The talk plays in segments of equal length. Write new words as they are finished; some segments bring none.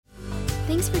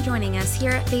Thanks for joining us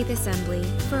here at Faith Assembly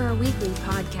for our weekly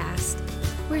podcast.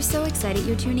 We're so excited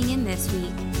you're tuning in this week.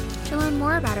 To learn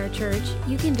more about our church,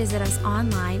 you can visit us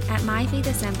online at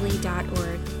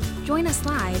myfaithassembly.org. Join us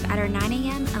live at our 9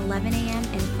 a.m., 11 a.m.,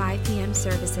 and 5 p.m.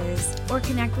 services, or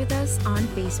connect with us on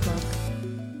Facebook.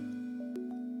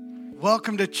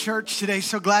 Welcome to church today.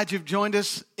 So glad you've joined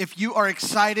us. If you are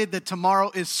excited that tomorrow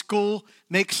is school,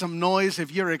 make some noise.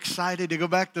 If you're excited to go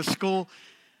back to school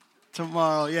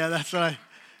tomorrow, yeah, that's right.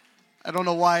 I don't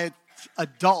know why it's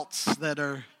adults that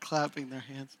are clapping their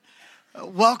hands.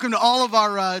 Welcome to all of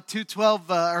our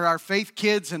 212, or our faith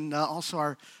kids, and also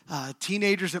our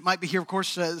teenagers that might be here. Of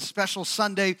course, special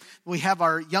Sunday, we have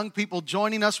our young people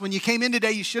joining us. When you came in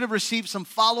today, you should have received some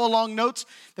follow-along notes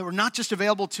that were not just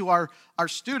available to our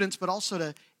students, but also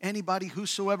to anybody,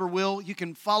 whosoever will. You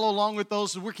can follow along with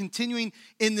those. We're continuing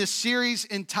in this series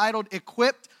entitled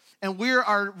Equipped. And we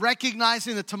are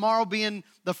recognizing that tomorrow being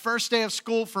the first day of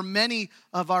school for many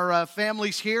of our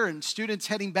families here and students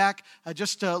heading back,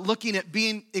 just looking at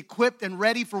being equipped and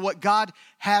ready for what God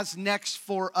has next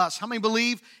for us. How many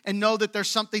believe and know that there's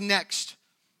something next?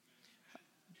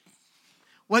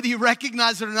 Whether you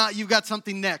recognize it or not, you've got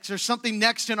something next. There's something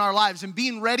next in our lives, and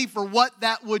being ready for what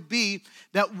that would be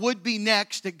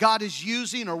next, that God is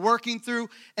using or working through,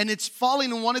 and it's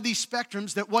falling in one of these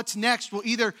spectrums that what's next will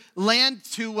either land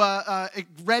to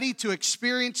ready to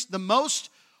experience the most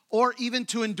or even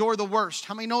to endure the worst.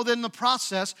 How many know that in the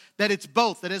process that it's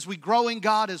both, that as we grow in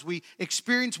God, as we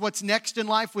experience what's next in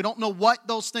life, we don't know what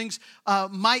those things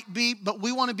might be, but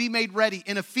we want to be made ready.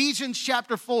 In Ephesians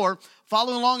chapter 4,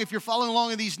 follow along, if you're following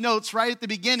along in these notes, right at the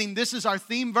beginning, this is our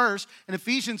theme verse. In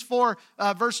Ephesians 4,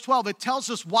 verse 12, it tells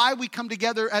us why we come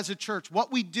together as a church,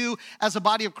 what we do as a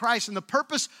body of Christ. And the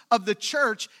purpose of the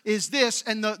church is this,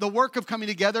 and the work of coming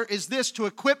together is this, to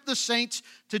equip the saints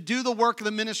to do the work of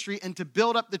the ministry and to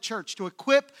build up the church, to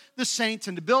equip the saints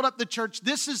and to build up the church.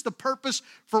 This is the purpose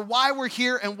for why we're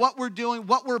here and what we're doing,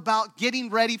 what we're about, getting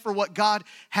ready for what God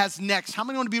has next. How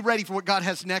many want to be ready for what God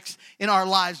has next in our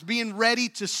lives? Being ready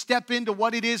to step into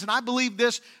what it is. And I believe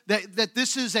this, that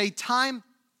this is a time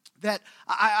that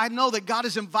I know that God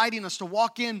is inviting us to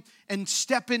walk in and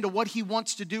step into what He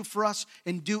wants to do for us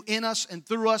and do in us and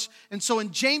through us. And so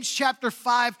in James chapter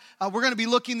 5, we're going to be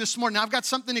looking this morning. Now, I've got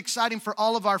something exciting for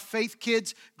all of our faith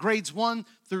kids, grades 1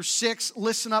 through 6.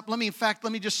 Listen up. Let me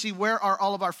just see, where are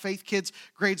all of our faith kids,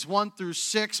 grades 1 through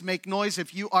 6? Make noise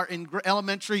if you are in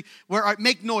elementary.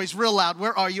 Make noise real loud.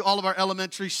 Where are you, all of our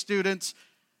elementary students?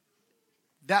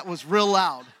 That was real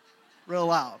loud, real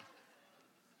loud.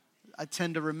 I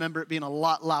tend to remember it being a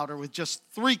lot louder with just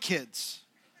 3 kids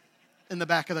in the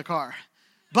back of the car.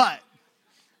 But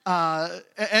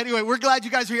anyway, we're glad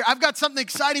you guys are here. I've got something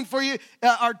exciting for you.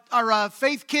 Our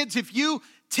faith kids, if you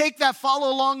take that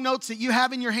follow along notes that you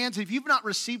have in your hands, if you've not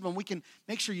received one, we can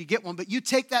make sure you get one. But you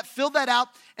take that, fill that out,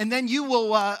 and then you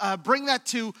will bring that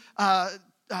to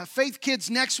Faith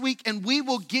Kids next week, and we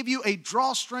will give you a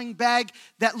drawstring bag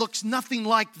that looks nothing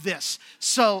like this.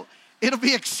 So it'll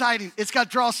be exciting. It's got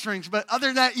drawstrings, but other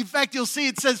than that, in fact, you'll see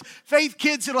it says Faith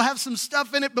Kids. It'll have some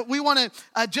stuff in it, but we want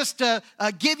to just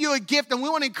give you a gift, and we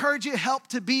want to encourage you to help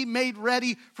to be made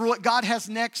ready for what God has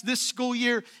next this school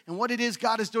year and what it is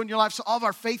God is doing in your life. So all of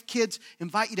our Faith Kids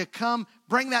invite you to come.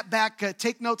 Bring that back.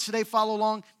 Take notes today. Follow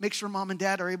along. Make sure mom and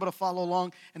dad are able to follow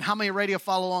along. And how many are ready to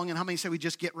follow along? And how many say we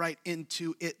just get right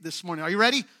into it this morning? Are you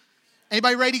ready?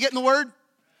 Anybody ready to get in the Word?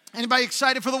 Anybody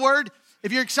excited for the Word?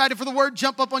 If you're excited for the Word,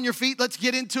 jump up on your feet. Let's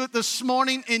get into it this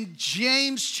morning in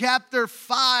James chapter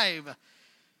 5.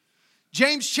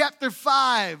 James chapter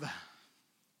 5.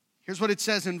 Here's what it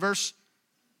says in verse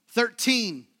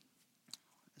 13.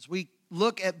 As we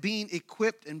look at being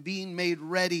equipped and being made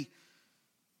ready.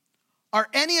 Are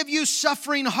any of you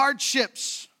suffering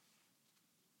hardships?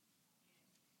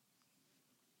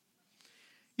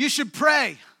 You should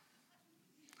pray.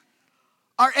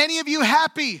 Are any of you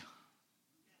happy?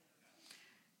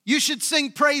 You should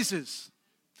sing praises.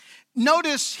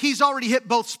 Notice he's already hit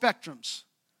both spectrums.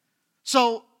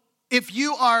 So if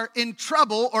you are in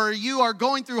trouble or you are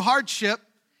going through hardship,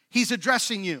 he's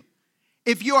addressing you.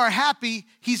 If you are happy,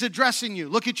 he's addressing you.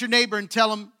 Look at your neighbor and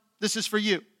tell him, this is for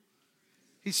you.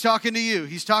 He's talking to you.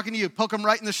 He's talking to you. Poke him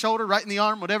right in the shoulder, right in the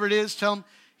arm, whatever it is. Tell him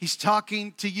he's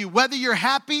talking to you. Whether you're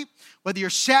happy, whether you're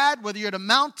sad, whether you're at a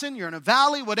mountain, you're in a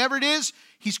valley, whatever it is,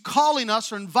 he's calling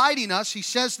us or inviting us. He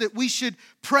says that we should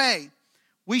pray.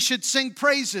 We should sing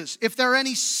praises. If there are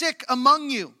any sick among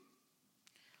you,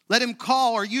 let him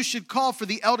call, or you should call for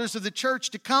the elders of the church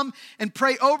to come and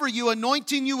pray over you,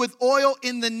 anointing you with oil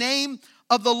in the name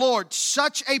of the Lord.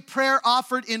 Such a prayer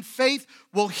offered in faith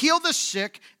will heal the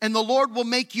sick, and the Lord will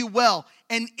make you well.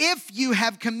 and if you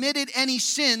have committed any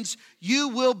sins, you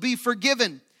will be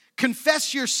forgiven.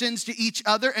 Confess your sins to each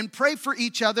other and pray for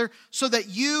each other so that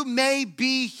you may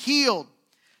be healed.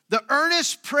 The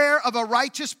earnest prayer of a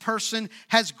righteous person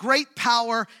has great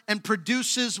power and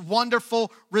produces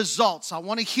wonderful results. I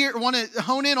want to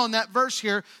hone in on that verse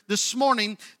here this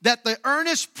morning, that the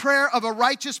earnest prayer of a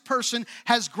righteous person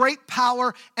has great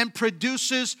power and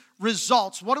produces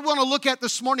results. What I want to look at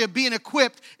this morning of being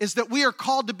equipped is that we are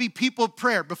called to be people of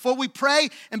prayer. Before we pray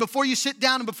and before you sit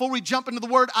down and before we jump into the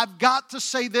word, I've got to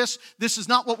say this. This is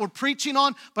not what we're preaching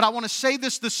on, but I want to say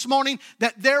this morning,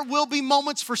 that there will be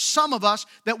moments for some of us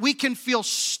that we can feel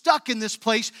stuck in this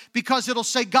place because it'll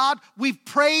say, God, we've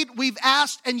prayed, we've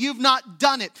asked, and you've not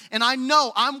done it. And I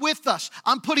know I'm with us.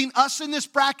 I'm putting us in this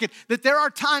bracket, that there are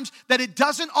times that it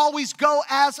doesn't always go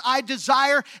as I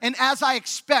desire and as I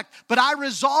expect, but I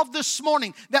resolve this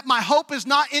morning that my hope is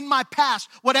not in my past.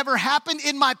 Whatever happened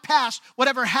in my past,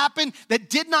 whatever happened that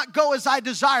did not go as I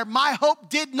desired, my hope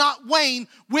did not wane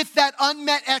with that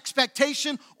unmet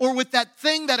expectation or with that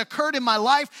thing that occurred in my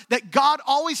life, that God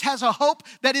always has a hope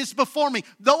that is before me.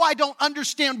 Though I don't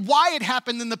understand why it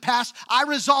happened in the past, I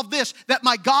resolve this, that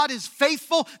my God is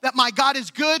faithful, that my God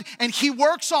is good, and He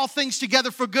works all things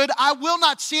together for good. I will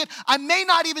not see it. I may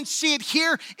not even see it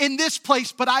here in this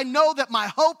place, but I know that my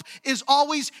hope is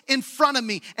always in front of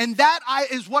me. And that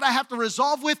is what I have to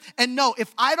resolve with. And no,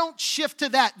 if I don't shift to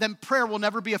that, then prayer will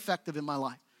never be effective in my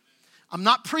life. I'm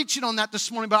not preaching on that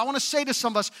this morning, but I want to say to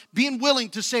some of us, being willing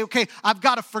to say, okay, I've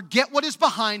got to forget what is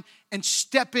behind and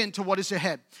step into what is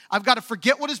ahead. I've got to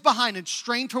forget what is behind and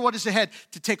strain to what is ahead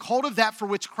to take hold of that for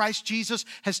which Christ Jesus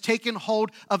has taken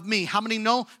hold of me. How many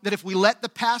know that if we let the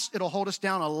past, it'll hold us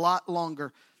down a lot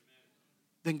longer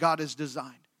than God has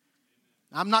designed?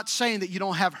 I'm not saying that you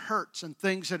don't have hurts and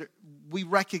things that we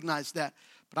recognize that.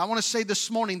 But I want to say this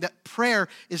morning that prayer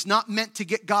is not meant to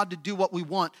get God to do what we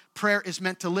want. Prayer is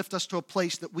meant to lift us to a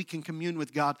place that we can commune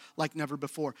with God like never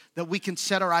before. That we can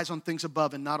set our eyes on things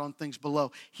above and not on things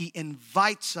below. He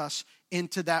invites us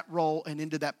into that role and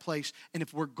into that place. And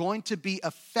if we're going to be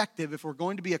effective, if we're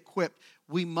going to be equipped,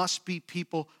 we must be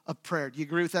people of prayer. Do you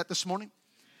agree with that this morning?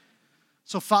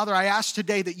 So, Father, I ask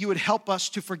today that you would help us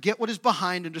to forget what is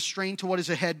behind and to strain to what is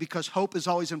ahead, because hope is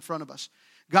always in front of us.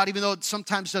 God, even though it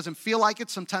sometimes doesn't feel like it,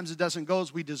 sometimes it doesn't go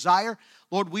as we desire,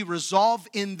 Lord, we resolve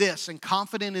in this and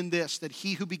confident in this, that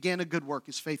He who began a good work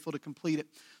is faithful to complete it.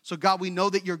 So, God, we know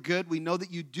that you're good. We know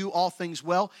that you do all things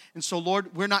well. And so,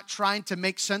 Lord, we're not trying to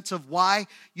make sense of why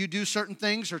you do certain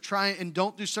things or try and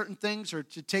don't do certain things or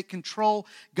to take control.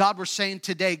 God, we're saying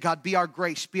today, God, be our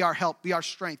grace, be our help, be our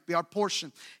strength, be our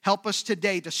portion. Help us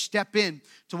today to step in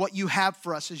to what you have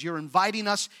for us as you're inviting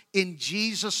us in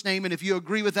Jesus' name. And if you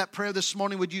agree with that prayer this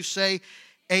morning, would you say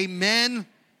amen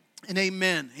and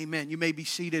amen? Amen. You may be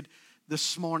seated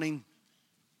this morning.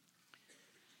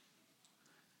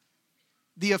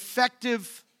 The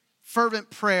effective,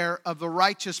 fervent prayer of a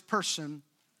righteous person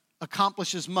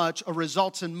accomplishes much or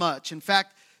results in much. In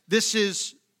fact, this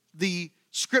is the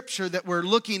scripture that we're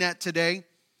looking at today.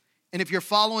 And if you're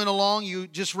following along, you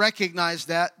just recognize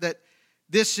that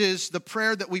this is the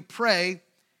prayer that we pray,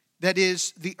 that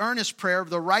is the earnest prayer of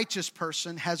the righteous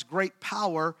person, has great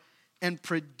power and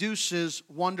produces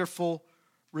wonderful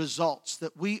results.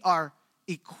 That we are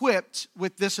equipped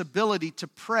with this ability to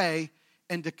pray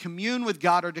and to commune with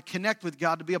God or to connect with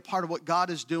God, to be a part of what God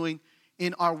is doing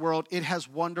in our world. It has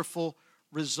wonderful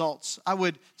results. I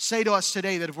would say to us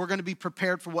today that if we're going to be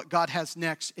prepared for what God has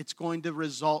next, it's going to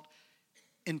result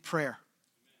in prayer.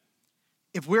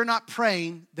 If we're not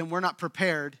praying, then we're not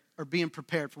prepared or being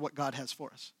prepared for what God has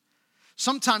for us.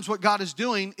 Sometimes what God is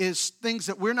doing is things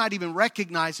that we're not even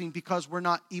recognizing because we're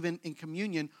not even in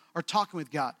communion or talking with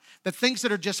God. The things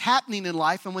that are just happening in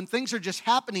life, and when things are just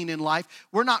happening in life,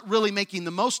 we're not really making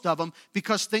the most of them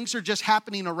because things are just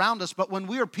happening around us. But when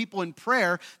we are people in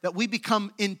prayer, that we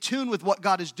become in tune with what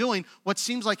God is doing, what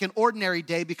seems like an ordinary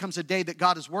day becomes a day that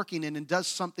God is working in and does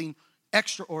something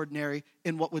extraordinary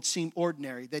in what would seem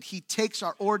ordinary, that He takes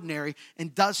our ordinary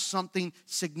and does something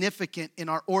significant in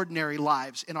our ordinary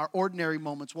lives, in our ordinary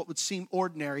moments, what would seem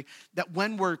ordinary, that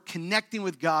when we're connecting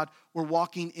with God, we're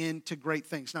walking into great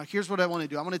things. Now, here's what I want to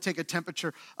do. I want to take a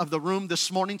temperature of the room this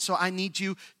morning, so I need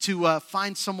you to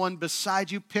find someone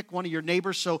beside you, pick one of your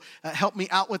neighbors, so help me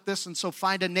out with this, and so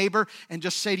find a neighbor and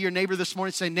just say to your neighbor this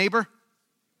morning, say, neighbor.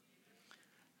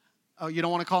 Oh, you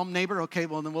don't want to call him neighbor? Okay,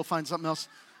 well, then we'll find something else.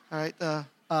 All right,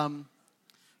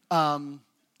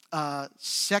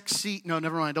 sexy, no,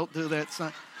 never mind, don't do that. It's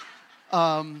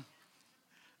not,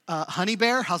 honey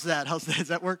bear, how's that? Does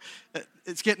that work?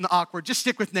 It's getting awkward. Just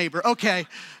stick with neighbor. Okay,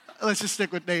 let's just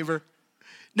stick with neighbor.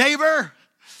 Neighbor,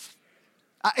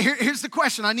 Here's the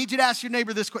question. I need you to ask your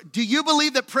neighbor this question. Do you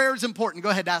believe that prayer is important? Go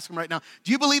ahead and ask him right now.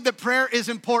 Do you believe that prayer is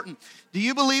important? Do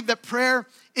you believe that prayer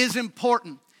is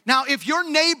important? Now, if your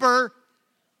neighbor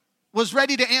was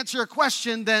ready to answer a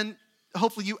question, then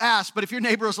hopefully you asked. But if your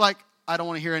neighbor was like, I don't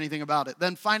want to hear anything about it,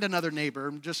 then find another neighbor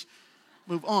and just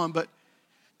move on. But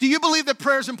do you believe that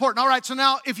prayer is important? All right, so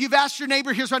now if you've asked your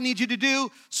neighbor, here's what I need you to do.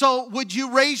 So would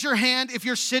you raise your hand if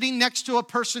you're sitting next to a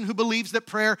person who believes that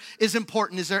prayer is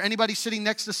important? Is there anybody sitting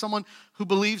next to someone who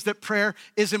believes that prayer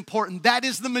is important? That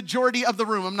is the majority of the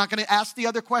room. I'm not going to ask the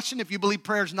other question. If you believe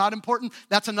prayer is not important,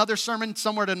 that's another sermon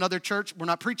somewhere at another church. We're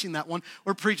not preaching that one.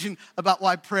 We're preaching about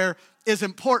why prayer is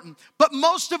important. But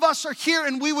most of us are here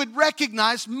and we would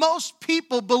recognize most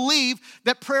people believe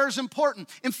that prayer is important.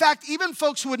 In fact, even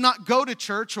folks who would not go to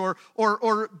church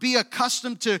or be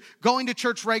accustomed to going to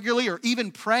church regularly or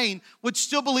even praying would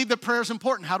still believe that prayer is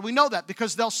important. How do we know that?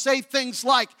 Because they'll say things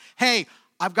like, hey,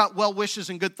 I've got well wishes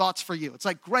and good thoughts for you. It's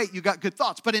like, great, you got good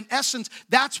thoughts. But in essence,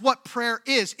 that's what prayer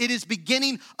is. It is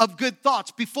beginning of good thoughts.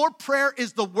 Before prayer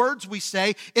is the words we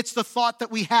say, it's the thought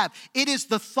that we have. It is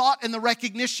the thought and the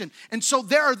recognition. And so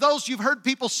there are those you've heard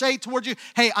people say towards you,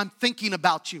 hey, I'm thinking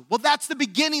about you. Well, that's the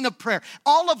beginning of prayer.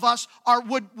 All of us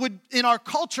would in our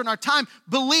culture, in our time,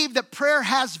 believe that prayer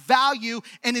has value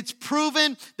and it's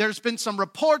proven. There's been some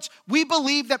reports. We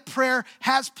believe that prayer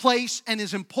has place and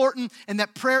is important and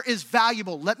that prayer is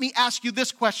valuable. Let me ask you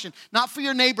this question, not for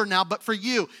your neighbor now, but for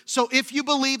you. So if you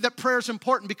believe that prayer is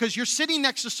important, because you're sitting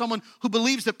next to someone who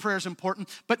believes that prayer is important,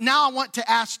 but now I want to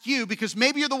ask you, because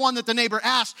maybe you're the one that the neighbor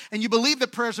asked and you believe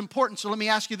that prayer is important. So let me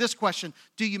ask you this question.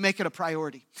 Do you make it a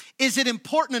priority? Is it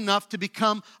important enough to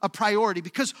become a priority?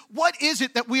 Because what is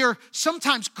it that we are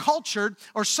sometimes cultured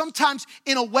or sometimes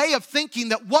in a way of thinking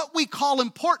that what we call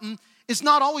important is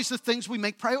not always the things we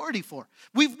make priority for.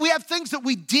 We have things that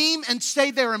we deem and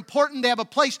say they're important, they have a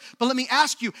place, but let me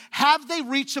ask you, have they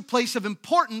reached a place of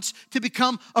importance to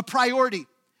become a priority?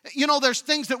 You know, there's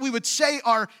things that we would say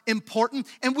are important,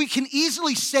 and we can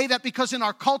easily say that because in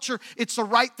our culture, it's the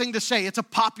right thing to say. It's a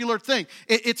popular thing.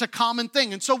 It's a common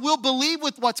thing. And so we'll believe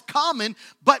with what's common,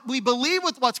 but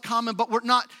we're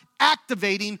not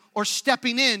activating or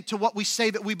stepping into what we say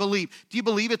that we believe. Do you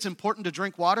believe it's important to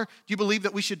drink water? Do you believe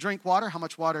that we should drink water? How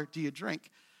much water do you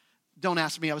drink? Don't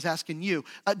ask me, I was asking you.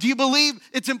 Do you believe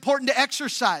it's important to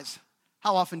exercise?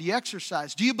 How often do you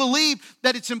exercise? Do you believe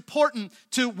that it's important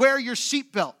to wear your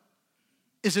seatbelt?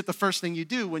 Is it the first thing you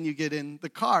do when you get in the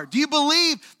car? Do you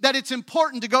believe that it's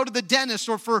important to go to the dentist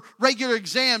or for regular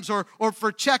exams or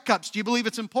for checkups? Do you believe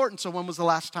it's important? So when was the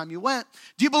last time you went?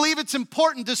 Do you believe it's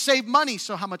important to save money?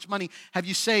 So how much money have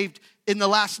you saved in the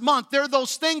last month? There are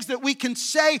those things that we can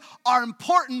say are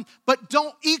important but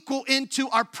don't equal into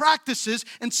our practices,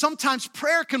 and sometimes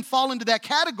prayer can fall into that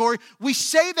category. We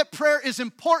say that prayer is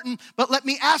important, but let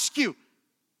me ask you,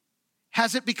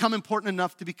 has it become important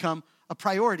enough to become a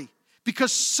priority?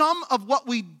 Because some of what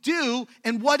we do,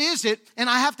 and what is it? And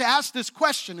I have to ask this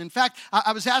question. In fact,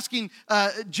 I was asking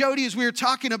Jody as we were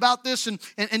talking about this and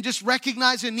just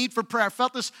recognizing a need for prayer. I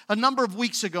felt this a number of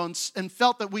weeks ago and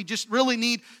felt that we just really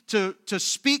need to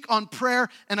speak on prayer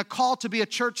and a call to be a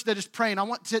church that is praying. I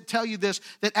want to tell you this,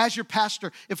 that as your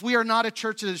pastor, if we are not a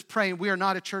church that is praying, we are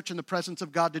not a church in the presence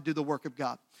of God to do the work of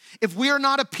God. If we are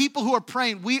not a people who are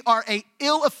praying, we are an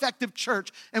ill-effective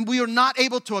church, and we are not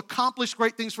able to accomplish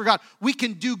great things for God. We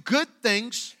can do good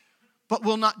things, but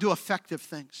we'll not do effective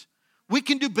things. We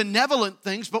can do benevolent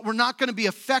things, but we're not going to be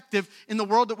effective in the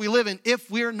world that we live in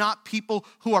if we're not people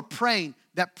who are praying,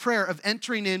 that prayer of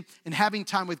entering in and having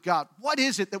time with God. What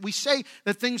is it that we say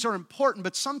that things are important,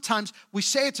 but sometimes we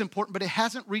say it's important, but it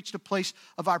hasn't reached a place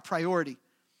of our priority?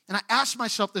 And I asked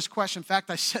myself this question. In fact,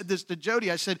 I said this to Jody.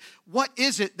 I said, what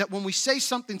is it that when we say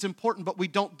something's important, but we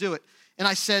don't do it? And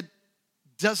I said,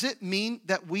 does it mean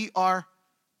that we are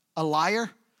a liar?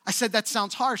 I said, that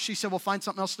sounds harsh. She said, well, find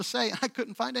something else to say. And I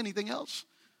couldn't find anything else.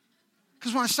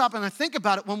 Because when I stop and I think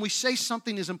about it, when we say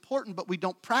something is important, but we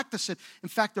don't practice it, in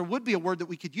fact, there would be a word that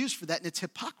we could use for that, and it's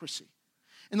hypocrisy.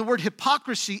 And the word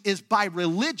hypocrisy is by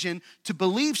religion to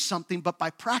believe something, but by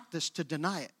practice to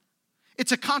deny it.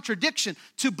 It's a contradiction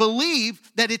to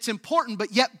believe that it's important,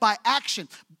 but yet by action.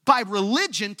 By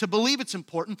religion to believe it's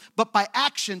important, but by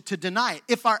action to deny it.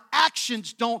 If our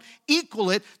actions don't equal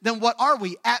it, then what are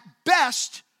we? At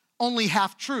best, only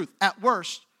half truth. At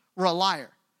worst, we're a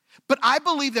liar. But I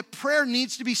believe that prayer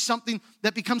needs to be something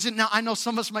that becomes in. Now, I know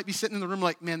some of us might be sitting in the room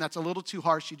like, man, that's a little too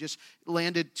harsh. You just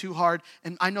landed too hard.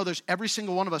 And I know there's every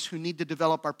single one of us who need to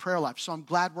develop our prayer life. So I'm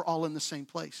glad we're all in the same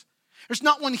place. There's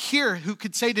not one here who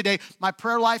could say today, my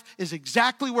prayer life is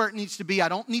exactly where it needs to be. I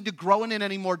don't need to grow in it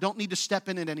anymore. Don't need to step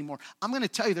in it anymore. I'm going to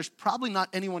tell you, there's probably not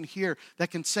anyone here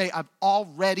that can say, I've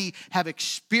already have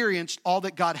experienced all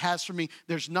that God has for me.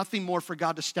 There's nothing more for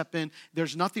God to step in.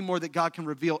 There's nothing more that God can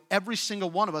reveal. Every single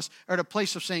one of us are at a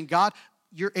place of saying, God,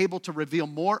 you're able to reveal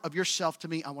more of yourself to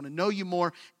me. I want to know you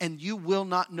more, and you will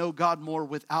not know God more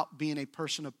without being a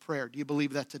person of prayer. Do you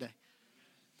believe that today?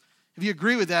 If you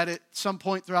agree with that at some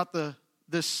point throughout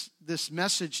this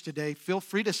message today, feel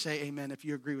free to say amen if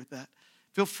you agree with that.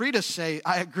 Feel free to say,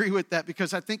 I agree with that,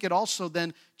 because I think it also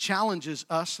then challenges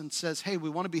us and says, hey, we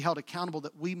want to be held accountable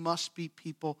that we must be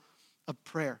people of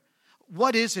prayer.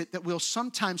 What is it that we'll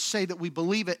sometimes say that we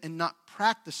believe it and not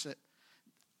practice it?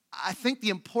 I think the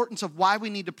importance of why we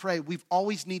need to pray, we've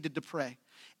always needed to pray.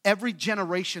 Every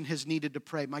generation has needed to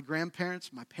pray. My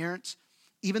grandparents, my parents,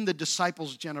 even the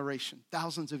disciples' generation,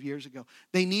 thousands of years ago,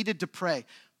 they needed to pray.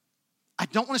 I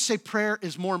don't want to say prayer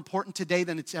is more important today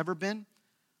than it's ever been,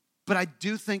 but I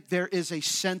do think there is a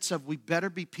sense of we better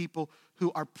be people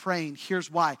who are praying. Here's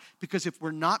why. Because if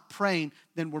we're not praying,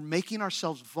 then we're making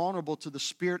ourselves vulnerable to the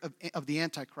spirit of the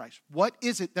Antichrist. What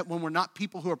is it that when we're not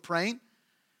people who are praying,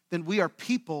 then we are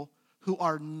people who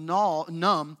are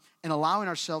numb and allowing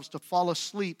ourselves to fall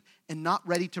asleep and not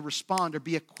ready to respond or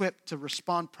be equipped to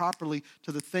respond properly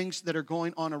to the things that are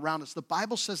going on around us. The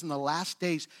Bible says in the last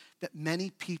days that many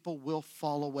people will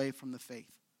fall away from the faith.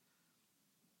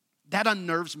 That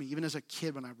unnerves me, even as a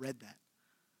kid when I read that.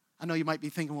 I know you might be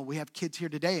thinking, well, we have kids here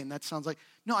today, and that sounds like,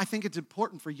 no, I think it's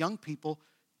important for young people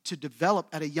to develop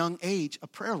at a young age a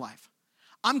prayer life.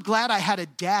 I'm glad I had a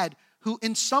dad who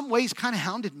in some ways kind of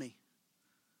hounded me.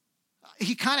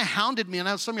 He kind of hounded me, and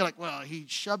I was some of you are like, well, he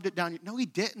shoved it down. No, he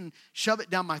didn't shove it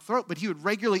down my throat, but he would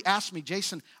regularly ask me,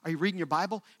 Jason, are you reading your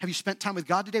Bible? Have you spent time with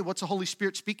God today? What's the Holy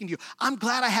Spirit speaking to you? I'm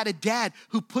glad I had a dad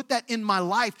who put that in my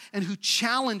life and who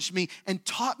challenged me and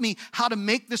taught me how to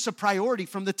make this a priority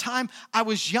from the time I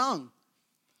was young.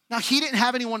 Now, he didn't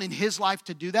have anyone in his life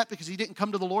to do that because he didn't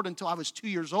come to the Lord until I was 2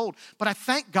 years old. But I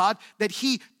thank God that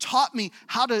he taught me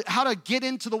how to get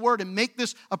into the Word and make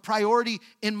this a priority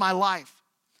in my life.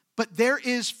 But there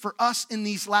is for us in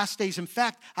these last days, in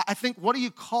fact, I think, what do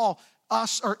you call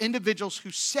us or individuals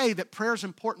who say that prayer is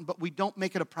important, but we don't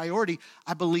make it a priority?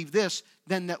 I believe this,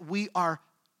 then that we are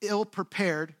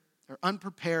ill-prepared or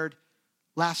unprepared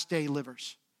last day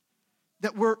livers.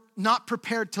 That we're not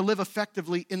prepared to live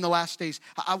effectively in the last days.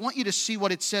 I want you to see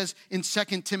what it says in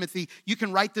 2 Timothy. You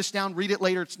can write this down, read it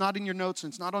later. It's not in your notes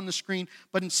and it's not on the screen.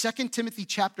 But in 2 Timothy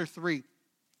chapter 3,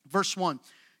 verse 1,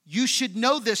 you should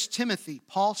know this, Timothy.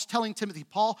 Paul's telling Timothy,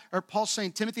 Paul's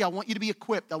saying, Timothy, I want you to be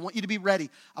equipped. I want you to be ready.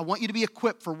 I want you to be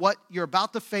equipped for what you're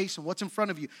about to face and what's in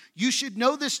front of you. You should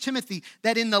know this, Timothy,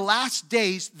 that in the last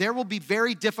days there will be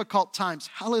very difficult times.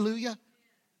 Hallelujah.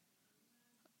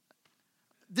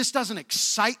 This doesn't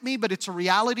excite me, but it's a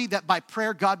reality that by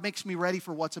prayer, God makes me ready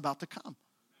for what's about to come.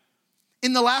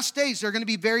 In the last days, there are going to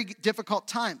be very difficult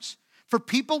times. For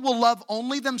people will love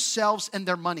only themselves and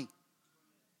their money.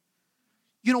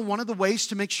 You know, one of the ways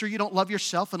to make sure you don't love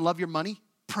yourself and love your money,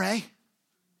 pray.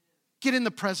 Get in the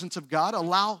presence of God.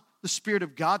 Allow the Spirit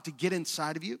of God to get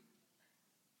inside of you.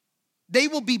 They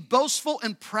will be boastful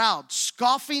and proud,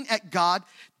 scoffing at God,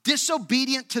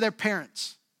 disobedient to their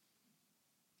parents.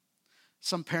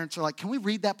 Some parents are like, can we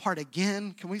read that part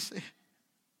again? Can we say?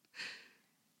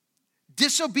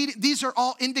 Disobedient, these are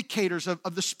all indicators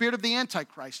of the spirit of the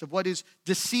Antichrist, of what is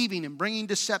deceiving and bringing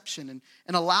deception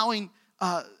and allowing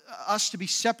us to be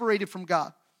separated from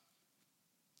God.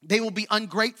 They will be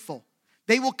ungrateful.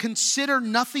 They will consider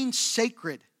nothing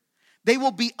sacred. They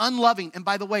will be unloving. And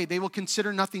by the way, they will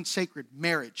consider nothing sacred.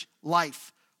 Marriage,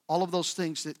 life, all of those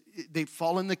things that they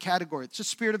fall in the category. It's the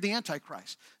spirit of the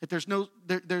Antichrist. That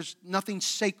there's nothing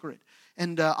sacred.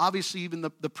 And obviously even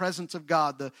the presence of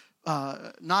God,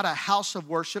 not a house of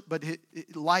worship, but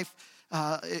life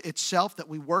itself, that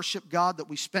we worship God, that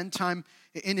we spend time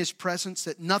in His presence,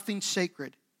 that nothing's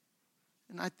sacred.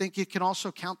 And I think it can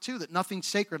also count too that nothing's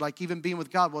sacred, like even being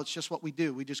with God, well, it's just what we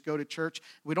do. We just go to church.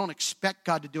 We don't expect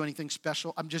God to do anything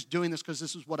special. I'm just doing this because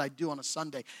this is what I do on a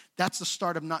Sunday. That's the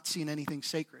start of not seeing anything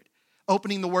sacred.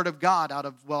 Opening the Word of God out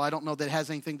of, well, I don't know that it has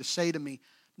anything to say to me.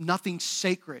 Nothing's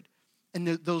sacred. And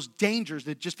those dangers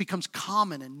that just becomes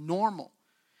common and normal.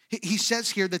 He says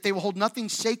here that they will hold nothing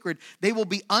sacred. They will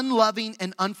be unloving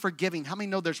and unforgiving. How many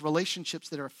know there's relationships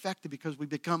that are affected because we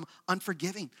become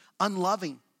unforgiving,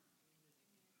 unloving?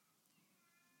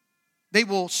 They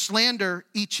will slander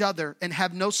each other and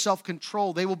have no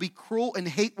self-control. They will be cruel and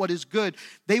hate what is good.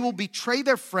 They will betray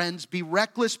their friends, be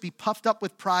reckless, be puffed up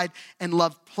with pride, and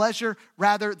love pleasure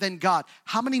rather than God.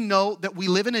 How many know that we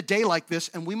live in a day like this,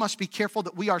 and we must be careful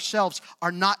that we ourselves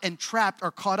are not entrapped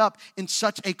or caught up in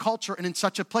such a culture and in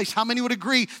such a place? How many would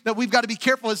agree that we've got to be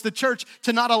careful as the church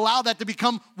to not allow that to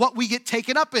become what we get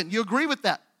taken up in? You agree with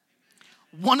that?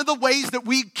 One of the ways that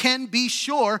we can be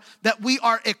sure that we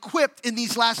are equipped in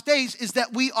these last days is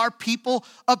that we are people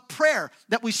of prayer,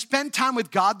 that we spend time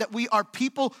with God, that we are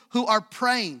people who are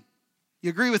praying.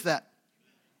 You agree with that?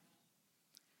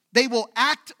 They will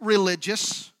act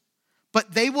religious,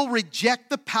 but they will reject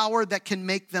the power that can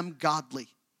make them godly.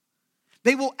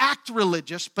 They will act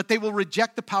religious, but they will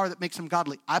reject the power that makes them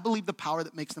godly. I believe the power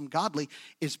that makes them godly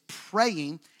is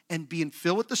praying and being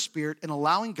filled with the Spirit and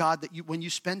allowing God that when you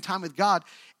spend time with God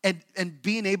and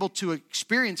being able to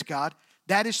experience God,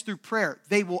 that is through prayer.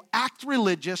 They will act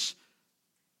religious,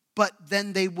 but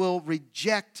then they will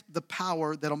reject the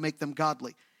power that'll make them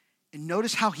godly. And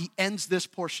notice how he ends this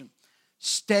portion.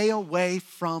 Stay away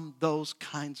from those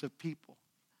kinds of people.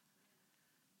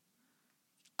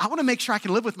 I want to make sure I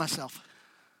can live with myself.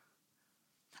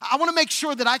 I want to make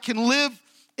sure that I can live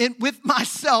with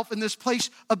myself in this place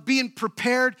of being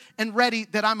prepared and ready,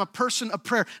 that I'm a person of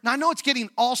prayer. Now, I know it's getting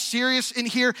all serious in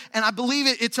here, and I believe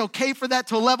it's okay for that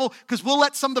to a level, because we'll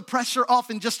let some of the pressure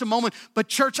off in just a moment. But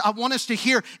church, I want us to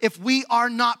hear, if we are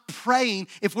not praying,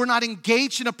 if we're not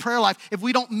engaged in a prayer life, if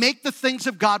we don't make the things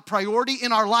of God priority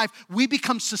in our life, we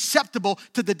become susceptible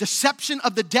to the deception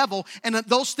of the devil and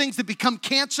those things that become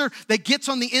cancer that gets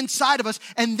on the inside of us.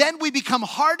 And then we become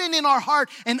hardened in our heart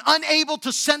and unable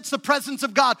to sense the presence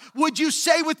of God. Would you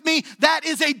say with me, that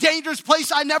is a dangerous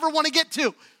place I never want to get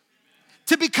to?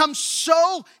 To become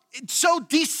so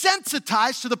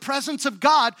desensitized to the presence of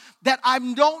God that I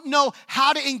don't know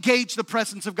how to engage the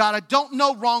presence of God. I don't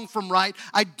know wrong from right.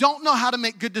 I don't know how to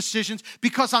make good decisions,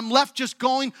 because I'm left just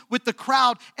going with the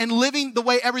crowd and living the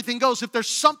way everything goes. If there's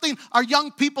something our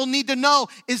young people need to know,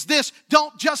 is this: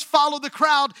 don't just follow the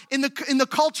crowd in the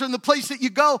culture, in the place that you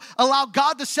go. Allow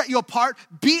God to set you apart.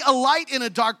 Be a light in a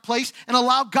dark place, and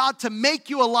allow God to make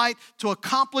you a light to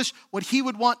accomplish what he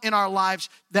would want in our lives,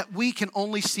 that we can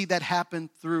only see that happen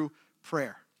through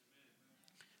prayer.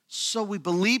 So we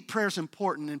believe prayer is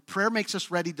important, and prayer makes us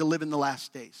ready to live in the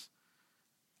last days.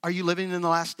 Are you living in the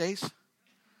last days?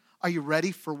 Are you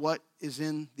ready for what is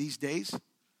in these days?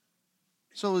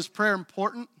 So is prayer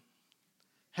important?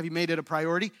 Have you made it a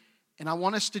priority? And I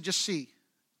want us to just see.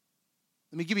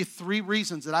 Let me give you 3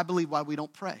 reasons that I believe why we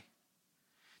don't pray.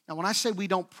 Now, when I say we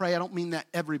don't pray, I don't mean that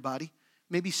everybody.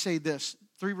 Maybe say this: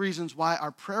 3 reasons why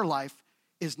our prayer life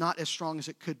is not as strong as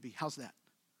it could be. How's that?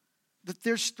 That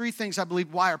there's 3 things I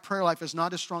believe why our prayer life is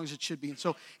not as strong as it should be. And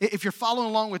so if you're following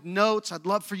along with notes, I'd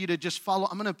love for you to just follow.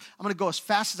 I'm gonna go as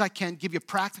fast as I can, give you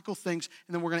practical things,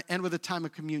 and then we're gonna end with a time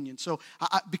of communion. So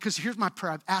because here's my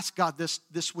prayer. I've asked God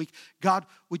this week: God,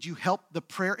 would you help the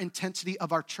prayer intensity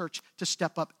of our church to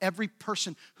step up? Every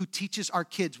person who teaches our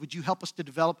kids, would you help us to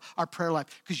develop our prayer life?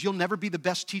 Because you'll never be the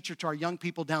best teacher to our young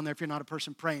people down there if you're not a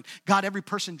person praying. God, every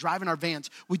person driving our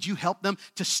vans, would you help them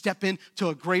to step into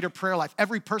a greater prayer life?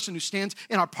 Every person who stands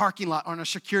in our parking lot on our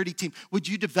security team, would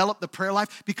you develop the prayer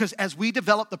life? Because as we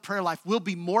develop the prayer life, we'll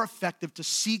be more effective to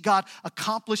see God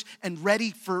accomplish and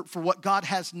ready for what God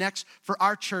has next for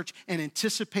our church, and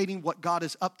anticipating what God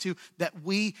is up to, that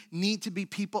we need to be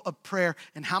people of prayer.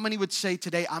 And how many would say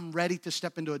today, I'm ready to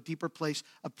step into a deeper place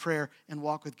of prayer and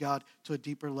walk with God to a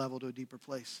deeper level, to a deeper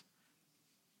place?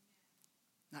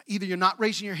 Now, either you're not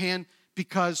raising your hand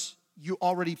because you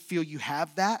already feel you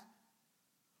have that,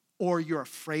 or you're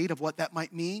afraid of what that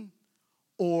might mean,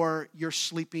 or you're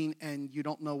sleeping and you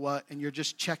don't know what, and you're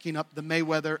just checking up the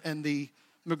Mayweather and the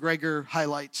McGregor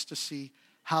highlights to see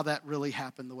how that really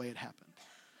happened the way it happened.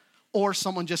 Or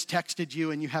someone just texted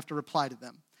you and you have to reply to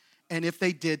them. And if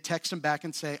they did, text them back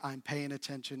and say, I'm paying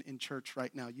attention in church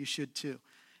right now. You should too.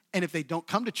 And if they don't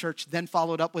come to church, then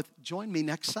follow it up with, join me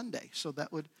next Sunday. So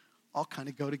that would all kind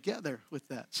of go together with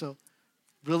that. So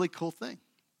really cool thing.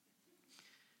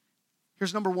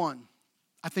 Here's number 1.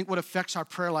 I think what affects our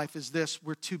prayer life is this: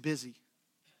 we're too busy.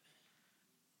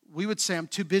 We would say, I'm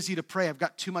too busy to pray. I've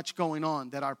got too much going on.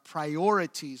 That our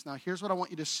priorities, now here's what I want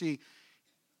you to see,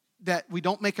 that we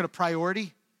don't make it a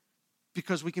priority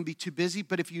because we can be too busy.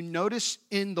 But if you notice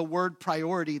in the word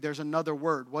priority, there's another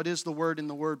word. What is the word in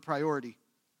the word priority?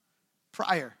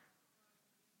 Prior.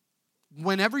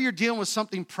 Whenever you're dealing with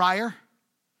something prior,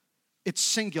 it's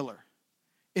singular.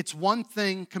 It's one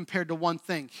thing compared to one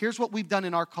thing. Here's what we've done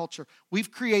in our culture. We've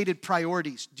created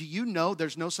priorities. Do you know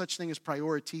there's no such thing as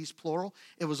priorities, plural?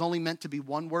 It was only meant to be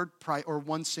one word or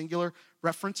one singular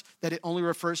reference, that it only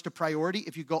refers to priority.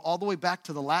 If you go all the way back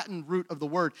to the Latin root of the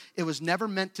word, it was never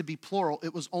meant to be plural.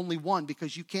 It was only one,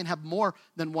 because you can't have more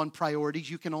than one priority.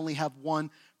 You can only have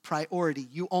one priority.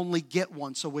 You only get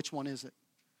one, so which one is it?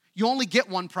 You only get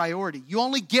one priority. You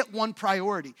only get one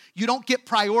priority. You don't get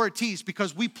priorities,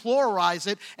 because we pluralize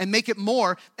it and make it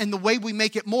more. And the way we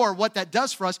make it more, what that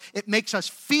does for us, it makes us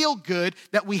feel good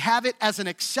that we have it as an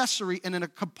accessory and in a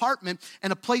compartment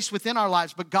and a place within our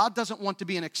lives. But God doesn't want to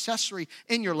be an accessory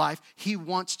in your life. He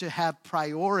wants to have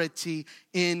priority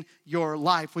in your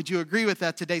life. Would you agree with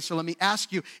that today? So let me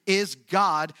ask you, is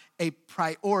God a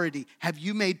priority? Have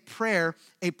you made prayer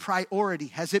a priority?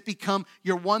 Has it become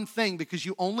your one thing? Because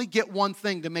you only get one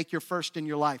thing to make your first in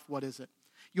your life. What is it?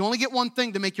 You only get one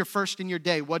thing to make your first in your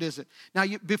day. What is it? Now,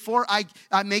 before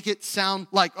I make it sound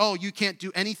like, oh, you can't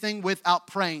do anything without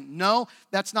praying. No,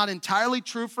 that's not entirely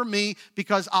true for me,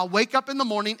 because I'll wake up in the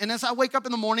morning, and as I wake up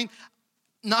in the morning,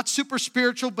 not super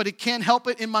spiritual, but it can't help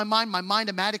it in my mind. My mind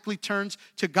automatically turns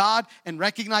to God and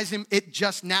recognize Him. It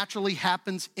just naturally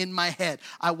happens in my head.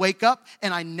 I wake up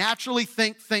and I naturally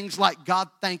think things like, God,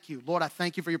 thank you. Lord, I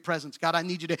thank you for your presence. God, I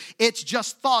need you to. It's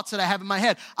just thoughts that I have in my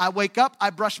head. I wake up,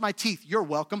 I brush my teeth. You're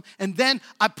welcome. And then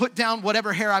I put down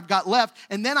whatever hair I've got left,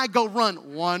 and then I go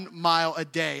run 1 mile a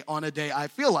day on a day I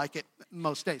feel like it.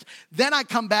 Most days. Then I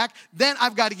come back. Then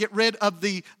I've got to get rid of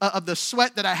the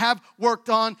sweat that I have worked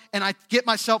on, and I get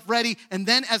myself ready. And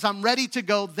then as I'm ready to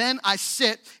go, then I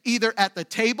sit either at the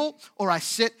table or I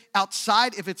sit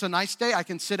outside. If it's a nice day, I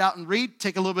can sit out and read,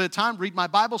 take a little bit of time, read my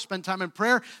Bible, spend time in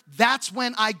prayer. That's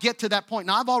when I get to that point.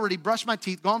 Now, I've already brushed my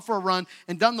teeth, gone for a run,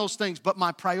 and done those things, but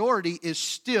my priority is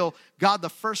still, God, the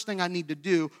first thing I need to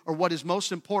do, or what is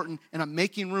most important, and I'm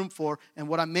making room for, and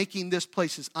what I'm making this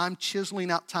place is I'm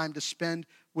chiseling out time to spend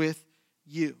with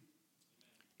you.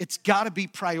 It's got to be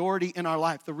priority in our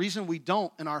life. The reason we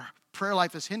don't, and our prayer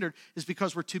life is hindered, is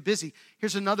because we're too busy.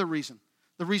 Here's another reason.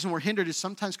 The reason we're hindered is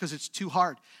sometimes because it's too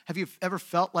hard. Have you ever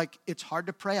felt like it's hard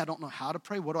to pray? I don't know how to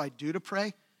pray. What do I do to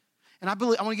pray? And I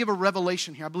want to give a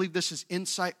revelation here. I believe this is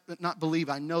insight,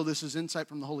 I know this is insight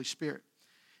from the Holy Spirit.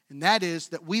 And that is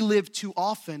that we live too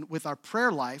often with our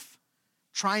prayer life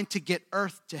trying to get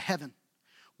earth to heaven.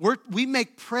 We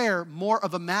make prayer more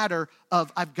of a matter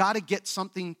of, I've got to get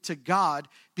something to God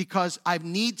because I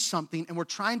need something, and we're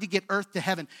trying to get earth to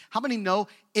heaven. How many know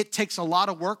it takes a lot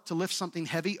of work to lift something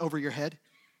heavy over your head?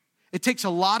 It takes a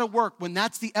lot of work when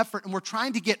that's the effort, and we're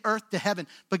trying to get earth to heaven.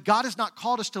 But God has not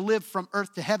called us to live from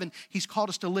earth to heaven. He's called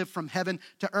us to live from heaven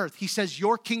to earth. He says,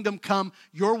 your kingdom come,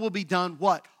 your will be done,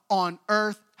 what? On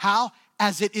earth. How?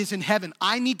 As it is in heaven.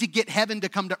 I need to get heaven to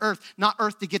come to earth, not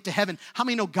earth to get to heaven. How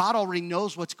many know God already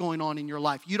knows what's going on in your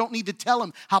life? You don't need to tell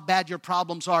Him how bad your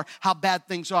problems are, how bad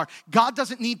things are. God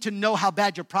doesn't need to know how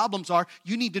bad your problems are.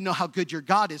 You need to know how good your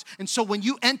God is. And so when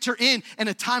you enter in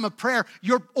a time of prayer,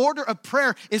 your order of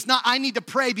prayer is not, I need to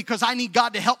pray because I need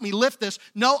God to help me lift this.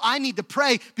 No, I need to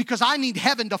pray because I need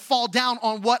heaven to fall down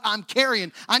on what I'm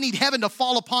carrying. I need heaven to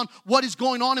fall upon what is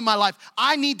going on in my life.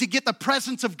 I need to get the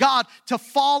presence of God to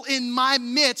fall in my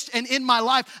midst and in my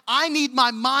life. I need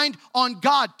my mind on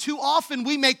God. Too often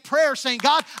we make prayer saying,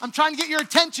 God, I'm trying to get your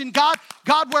attention. God,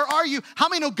 where are you? How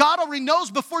many know God already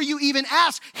knows before you even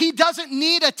ask? He doesn't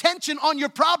need attention on your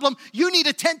problem. You need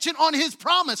attention on His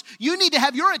promise. You need to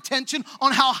have your attention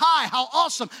on how high, how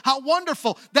awesome, how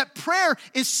wonderful. That prayer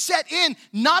is set in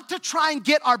not to try and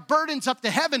get our burdens up to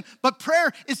heaven, but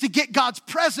prayer is to get God's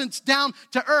presence down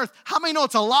to earth. How many know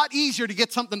it's a lot easier to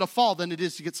get something to fall than it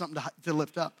is to get something to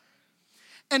lift up?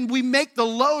 And we make the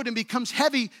load and becomes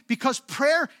heavy because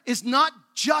prayer is not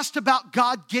just about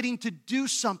God getting to do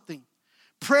something.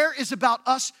 Prayer is about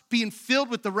us being filled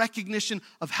with the recognition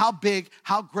of how big,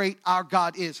 how great our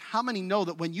God is. How many know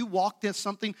that when you walk into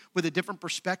something with a different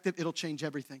perspective, it'll change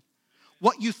everything?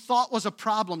 What you thought was a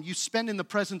problem, you spend in the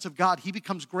presence of God. He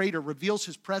becomes greater, reveals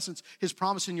His presence, His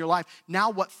promise in your life.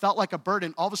 Now what felt like a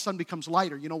burden all of a sudden becomes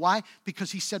lighter. You know why? Because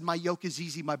He said, my yoke is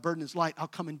easy, my burden is light. I'll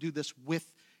come and do this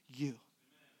with you.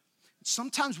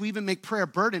 Sometimes we even make prayer a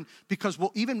burden because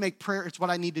we'll even make prayer, it's what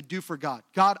I need to do for God.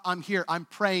 God, I'm here. I'm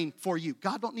praying for you.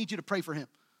 God don't need you to pray for Him.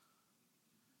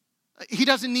 He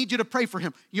doesn't need you to pray for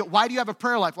Him. Why do you have a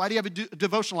prayer life? Why do you have a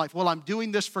devotional life? Well, I'm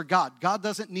doing this for God. God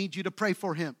doesn't need you to pray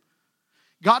for Him.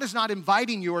 God is not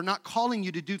inviting you or not calling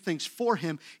you to do things for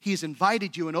Him. He has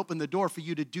invited you and opened the door for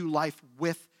you to do life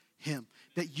with him,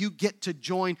 that you get to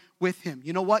join with him.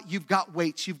 You know what? You've got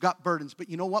weights, you've got burdens, but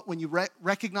you know what? When you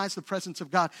recognize the presence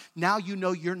of God, now you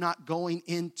know you're not going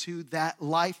into that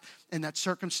life and that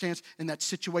circumstance and that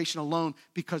situation alone,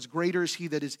 because greater is he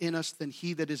that is in us than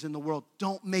he that is in the world.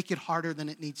 Don't make it harder than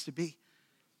it needs to be.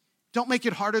 Don't make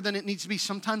it harder than it needs to be.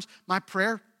 Sometimes my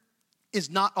prayer is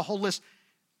not a whole list.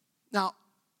 Now,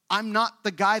 I'm not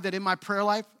the guy that in my prayer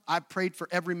life, I've prayed for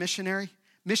every missionary.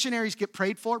 Missionaries get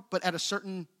prayed for, but in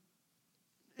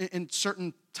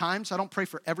certain times. I don't pray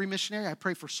for every missionary. I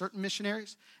pray for certain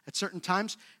missionaries at certain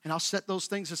times, and I'll set those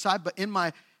things aside. But in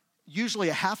my usually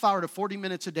a half hour to 40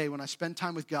 minutes a day when I spend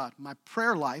time with God, my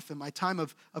prayer life and my time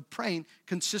of praying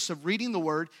consists of reading the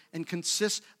Word and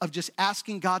consists of just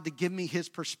asking God to give me his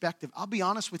perspective. I'll be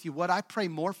honest with you, what I pray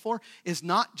more for is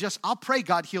not just, I'll pray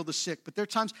God heal the sick, but there are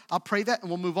times I'll pray that and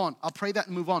we'll move on. I'll pray that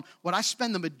and move on. What I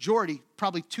spend the majority,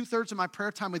 probably 2/3 of my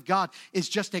prayer time with God, is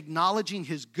just acknowledging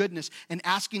his goodness and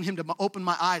asking him to open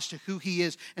my eyes to who he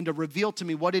is and to reveal to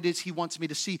me what it is he wants me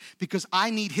to see, because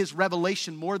I need his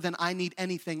revelation more than I need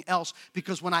anything else.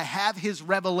 Because when I have his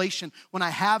revelation, when I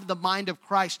have the mind of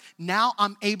Christ, now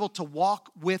I'm able to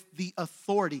walk with the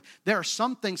authority. There are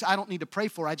some things I don't need to pray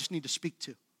for, I just need to speak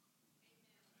to.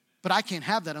 But I can't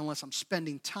have that unless I'm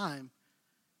spending time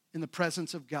in the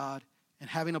presence of God and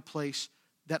having a place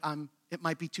that it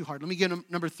might be too hard. Let me get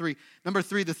number three. Number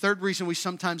three, the third reason we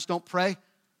sometimes don't pray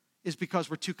is because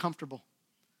we're too comfortable.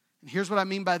 And here's what I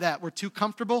mean by that. We're too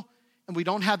comfortable and we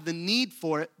don't have the need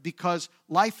for it because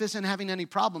life isn't having any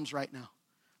problems right now.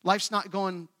 Life's not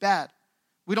going bad.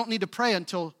 We don't need to pray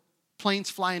until planes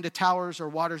fly into towers or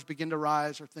waters begin to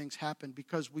rise or things happen,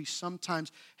 because we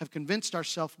sometimes have convinced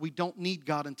ourselves we don't need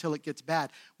God until it gets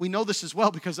bad. We know this as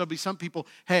well because there'll be some people,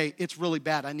 hey, it's really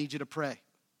bad, I need you to pray.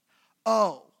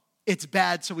 Oh, it's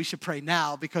bad, so we should pray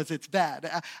now because it's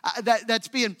bad. That's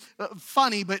being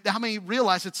funny, but how many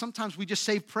realize that sometimes we just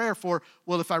save prayer for,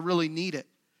 well, if I really need it?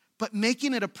 But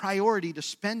making it a priority to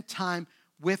spend time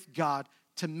with God,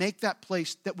 to make that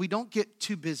place that we don't get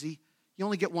too busy. You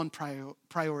only get one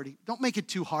priority. Don't make it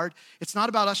too hard. It's not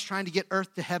about us trying to get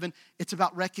earth to heaven. It's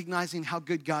about recognizing how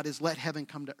good God is. Let heaven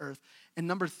come to earth. And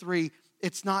number three,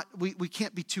 it's not, we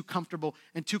can't be too comfortable.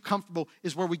 And too comfortable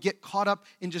is where we get caught up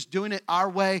in just doing it our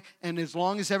way. And as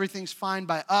long as everything's fine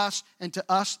by us and to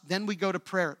us, then we go to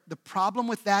prayer. The problem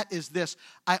with that is this: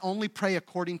 I only pray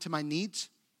according to my needs.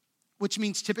 Which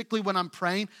means typically when I'm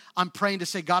praying to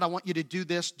say, God, I want you to do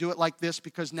this, do it like this,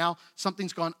 because now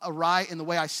something's gone awry in the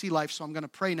way I see life, so I'm going to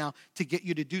pray now to get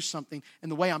you to do something.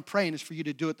 And the way I'm praying is for you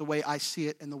to do it the way I see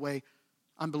it and the way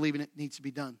I'm believing it needs to be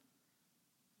done.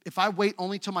 If I wait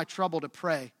only till my trouble to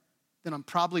pray, then I'm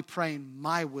probably praying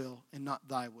my will and not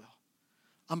thy will.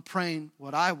 I'm praying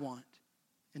what I want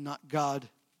and not God,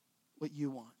 what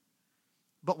you want.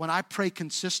 But when I pray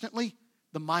consistently,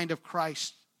 the mind of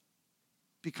Christ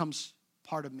becomes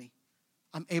part of me.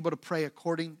 I'm able to pray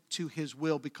according to his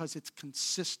will because it's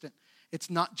consistent.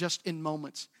 It's not just in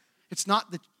moments. It's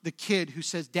not the kid who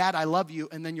says, Dad, I love you,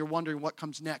 and then you're wondering what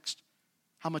comes next.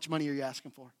 How much money are you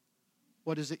asking for?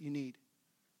 What is it you need?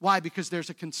 Why? Because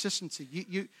there's a consistency.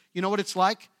 You know what it's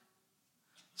like?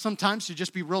 Sometimes to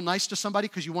just be real nice to somebody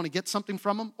because you want to get something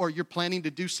from them, or you're planning to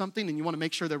do something and you want to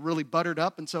make sure they're really buttered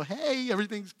up. And so, hey,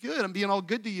 everything's good. I'm being all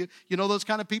good to you. You know those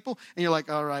kind of people? And you're like,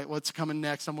 all right, what's coming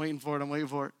next? I'm waiting for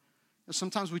it. And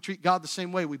sometimes we treat God the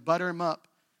same way. We butter him up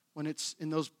when it's in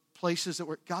those places that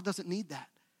God doesn't need that.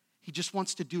 He just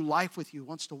wants to do life with you,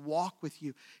 wants to walk with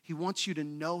you. He wants you to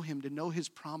know him, to know his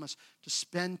promise, to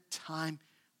spend time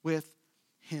with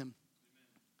him.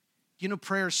 You know,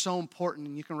 prayer is so important,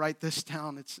 and you can write this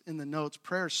down. It's in the notes.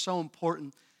 Prayer is so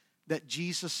important that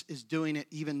Jesus is doing it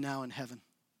even now in heaven.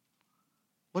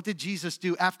 What did Jesus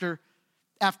do after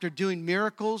doing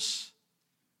miracles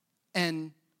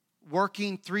and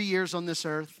working 3 years on this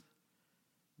earth,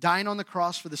 dying on the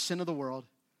cross for the sin of the world,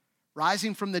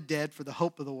 rising from the dead for the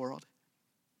hope of the world?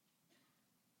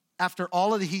 After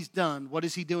all of that he's done, what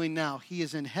is he doing now? He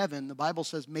is in heaven, the Bible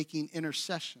says, making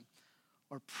intercession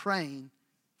or praying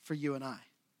for you and I.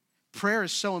 Prayer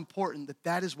is so important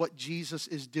that is what Jesus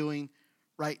is doing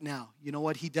right now. You know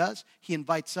what he does? He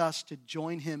invites us to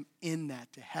join him in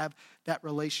that, to have that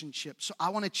relationship. So I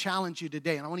want to challenge you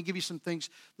today, and I want to give you some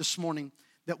things this morning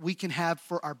that we can have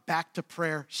for our back to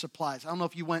prayer supplies. I don't know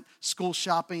if you went school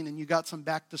shopping and you got some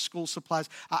back to school supplies.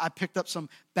 I picked up some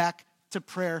back to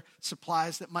prayer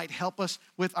supplies that might help us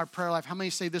with our prayer life. How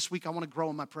many say this week I want to grow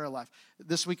in my prayer life?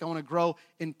 This week I want to grow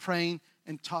in praying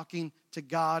and talking to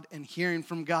God and hearing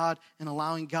from God and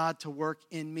allowing God to work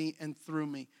in me and through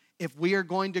me. If we are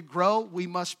going to grow, we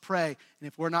must pray. And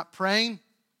if we're not praying,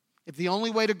 If the only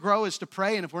way to grow is to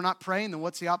pray, and if we're not praying, then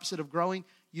what's the opposite of growing?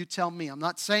 You tell me. I'm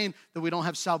not saying that we don't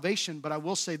have salvation, but I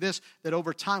will say this, that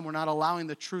over time we're not allowing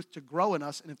the truth to grow in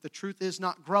us. And if the truth is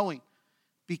not growing,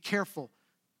 be careful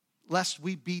lest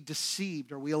we be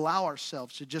deceived or we allow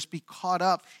ourselves to just be caught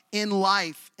up in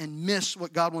life and miss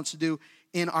what God wants to do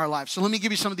in our life. So let me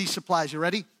give you some of these supplies. You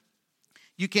ready?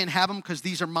 You can't have them because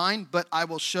these are mine, but I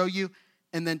will show you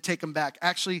and then take them back.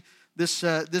 Actually, this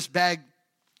bag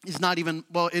is not even,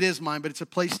 well, it is mine, but it's a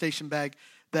PlayStation bag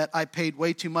that I paid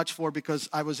way too much for because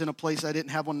I was in a place I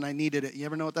didn't have one and I needed it. You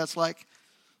ever know what that's like?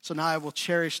 So now I will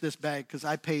cherish this bag because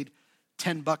I paid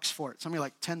 $10 for it. Somebody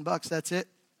like, $10, that's it?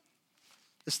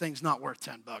 This thing's not worth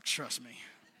 $10, trust me.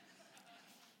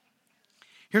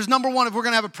 Here's number one, if we're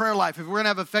going to have a prayer life, if we're going to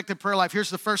have an effective prayer life, here's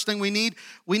the first thing we need.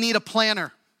 We need a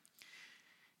planner.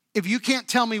 If you can't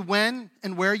tell me when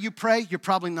and where you pray, you're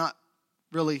probably not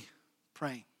really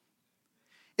praying.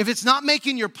 If it's not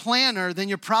making your planner, then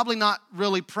you're probably not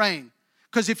really praying.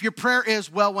 Because if your prayer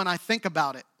is, well, when I think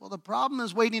about it. Well, the problem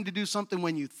is waiting to do something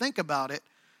when you think about it.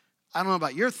 I don't know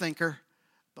about your thinker,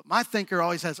 but my thinker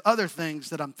always has other things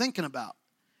that I'm thinking about.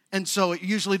 And so it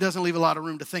usually doesn't leave a lot of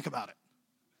room to think about it.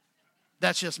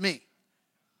 That's just me.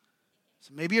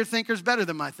 So maybe your thinker's better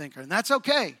than my thinker, and that's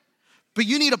okay. But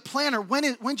you need a planner.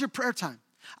 When's your prayer time?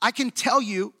 I can tell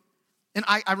you, and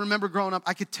I remember growing up,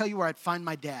 I could tell you where I'd find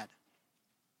my dad.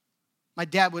 My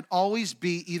dad would always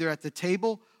be either at the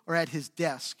table or at his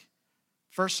desk.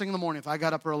 First thing in the morning, if I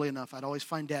got up early enough, I'd always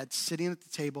find Dad sitting at the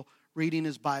table, reading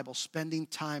his Bible, spending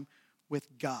time with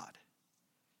God.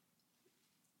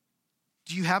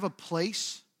 Do you have a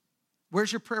place?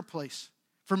 Where's your prayer place?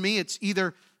 For me, it's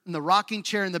either in the rocking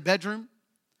chair in the bedroom.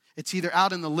 It's either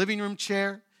out in the living room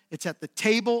chair. It's at the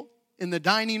table in the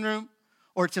dining room.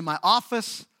 Or it's in my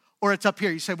office. Or it's up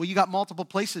here. You say, well, you got multiple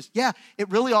places. Yeah, it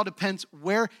really all depends.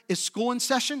 Where is school in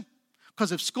session?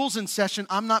 Because if school's in session,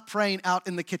 I'm not praying out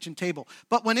in the kitchen table.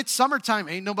 But when it's summertime,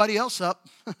 ain't nobody else up.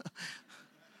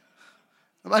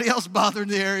 Nobody else bothering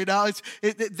the area now.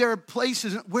 There are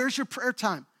places. Where's your prayer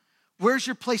time? Where's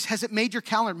your place? Has it made your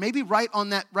calendar? Maybe right on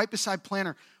that, right beside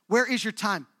planner. Where is your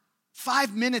time?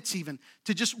 5 minutes even,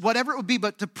 to just whatever it would be,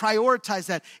 but to prioritize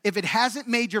that. If it hasn't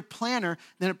made your planner,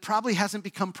 then it probably hasn't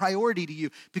become priority to you,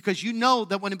 because you know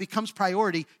that when it becomes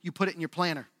priority, you put it in your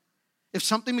planner. If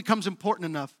something becomes important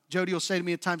enough, Jody will say to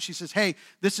me at times, she says, hey,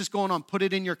 this is going on, put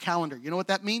it in your calendar. You know what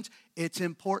that means? It's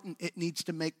important. It needs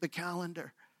to make the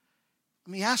calendar.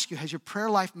 Let me ask you, has your prayer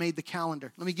life made the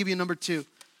calendar? Let me give you number 2.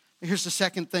 Here's the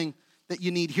second thing that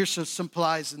you need. Here's some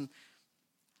supplies and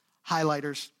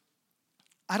highlighters.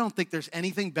 I don't think there's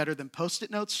anything better than Post-it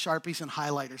notes, Sharpies, and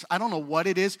highlighters. I don't know what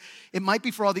it is. It might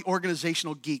be for all the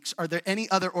organizational geeks. Are there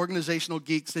any other organizational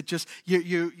geeks that just,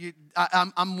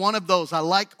 I'm one of those. I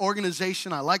like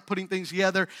organization. I like putting things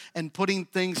together and putting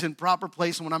things in proper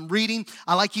place. And when I'm reading,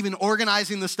 I like even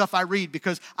organizing the stuff I read,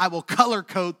 because I will color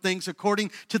code things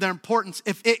according to their importance.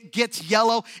 If it gets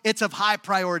yellow, it's of high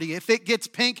priority. If it gets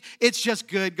pink, it's just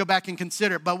good. Go back and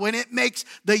consider it. But when it makes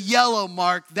the yellow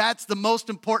mark, that's the most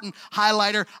important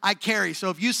highlighter I carry. So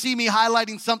if you see me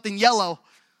highlighting something yellow,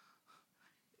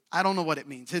 I don't know what it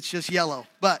means. It's just yellow.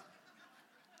 But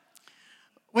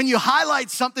when you highlight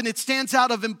something, it stands out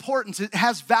of importance. It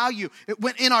has value.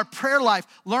 In our prayer life,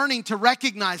 learning to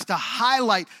recognize, to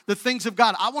highlight the things of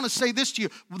God. I want to say this to you.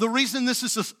 The reason this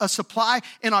is a supply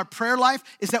in our prayer life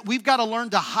is that we've got to learn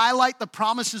to highlight the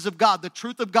promises of God, the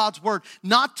truth of God's word,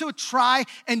 not to try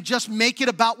and just make it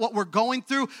about what we're going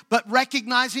through, but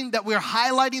recognizing that we're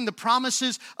highlighting the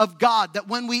promises of God, that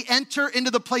when we enter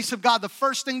into the place of God, the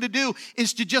first thing to do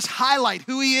is to just highlight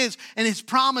who he is and his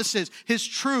promises, his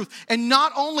truth, and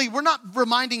not only, we're not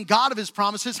reminding God of his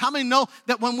promises. How many know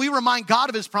that when we remind God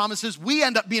of his promises, we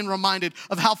end up being reminded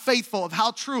of how faithful, of how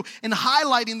true, and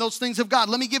highlighting those things of God?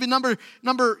 Let me give you number,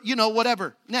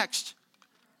 whatever. Next.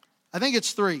 I think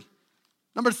it's 3.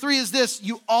 Number 3 is this.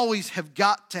 You always have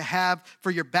got to have, for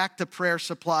your back to prayer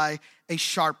supply, a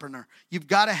sharpener. You've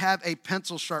got to have a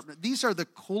pencil sharpener. These are the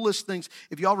coolest things.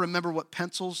 If y'all remember what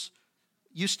pencils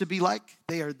used to be like,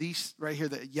 they are these right here,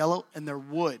 the yellow, and they're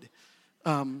wood.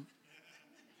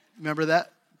 Remember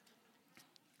that?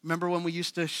 Remember when we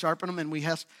used to sharpen them and we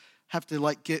have to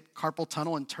like get carpal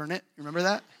tunnel and turn it? You remember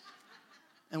that?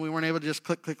 And we weren't able to just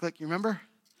click, click, click. You remember?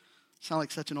 Sound like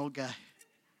such an old guy.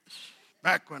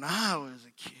 Back when I was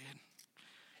a kid,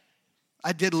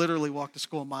 I did literally walk to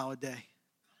school a mile a day.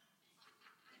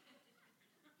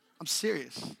 I'm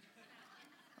serious.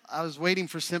 I was waiting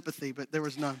for sympathy, but there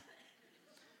was none.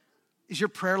 Is your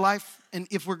prayer life, and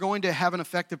if we're going to have an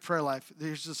effective prayer life,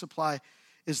 there's a supply,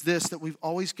 is this, that we've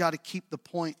always got to keep the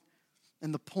point.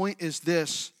 And the point is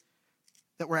this,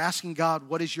 that we're asking God,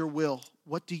 what is your will?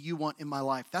 What do you want in my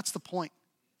life? That's the point.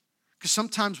 Because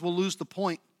sometimes we'll lose the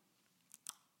point.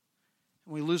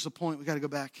 When we lose the point, we got to go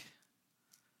back.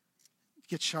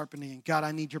 Get sharpening. And God,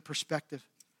 I need your perspective.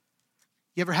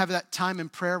 You ever have that time in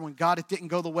prayer when God, it didn't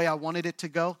go the way I wanted it to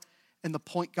go, and the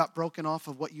point got broken off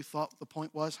of what you thought the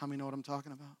point was? How many know what I'm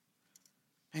talking about?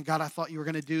 And God, I thought you were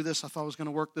going to do this. I thought it was going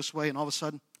to work this way, and all of a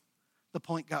sudden, the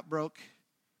point got broke.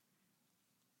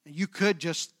 And you could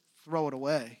just throw it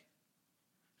away.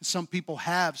 And some people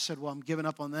have said, well, I'm giving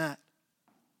up on that.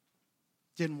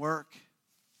 Didn't work.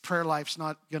 Prayer life's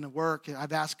not going to work.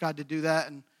 I've asked God to do that,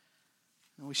 and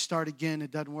we start again.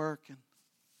 It doesn't work, and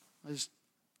I just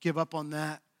give up on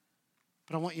that.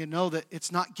 But I want you to know that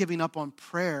it's not giving up on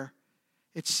prayer.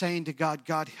 It's saying to God,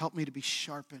 God, help me to be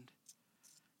sharpened.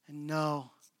 And know,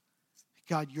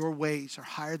 God, your ways are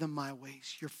higher than my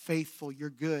ways. You're faithful. You're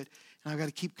good. And I've got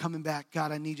to keep coming back.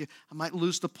 God, I need you. I might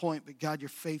lose the point, but God, you're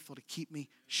faithful to keep me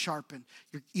sharpened.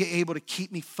 You're able to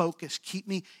keep me focused. Keep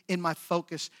me in my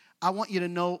focus. I want you to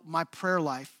know my prayer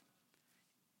life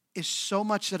is so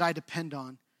much that I depend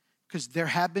on, because there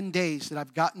have been days that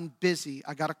I've gotten busy.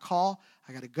 I got a call.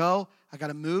 I got to go. I got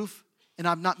to move. And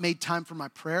I've not made time for my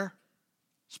prayer.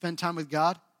 Spend time with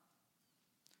God.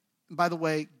 And by the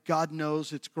way, God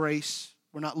knows it's grace.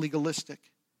 We're not legalistic.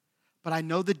 But I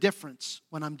know the difference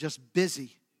when I'm just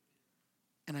busy.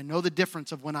 And I know the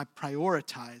difference of when I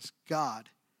prioritize God.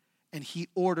 And He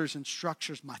orders and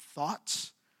structures my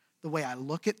thoughts, the way I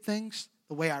look at things,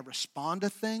 the way I respond to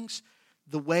things,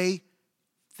 the way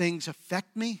things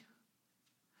affect me.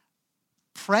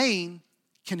 Praying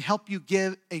can help you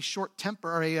give a short temper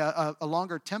or a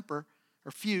longer temper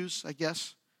or fuse, I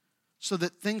guess, so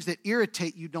that things that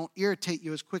irritate you don't irritate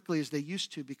you as quickly as they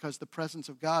used to, because the presence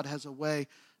of God has a way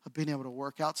of being able to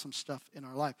work out some stuff in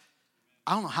our life.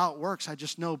 I don't know how it works. I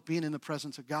just know being in the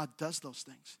presence of God does those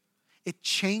things. It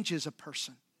changes a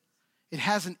person. It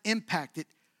has an impact. It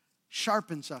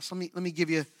sharpens us. Let me give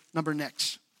you number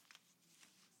next.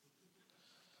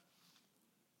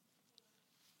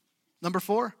 Number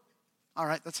 4. All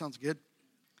right, that sounds good.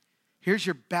 Here's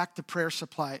your back to prayer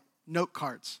supply, note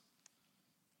cards.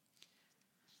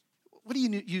 What do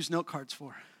you use note cards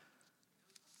for?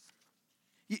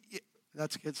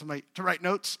 That's good. Somebody to write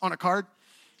notes on a card.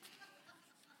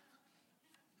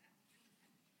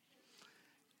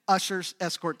 Ushers,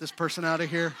 escort this person out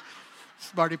of here.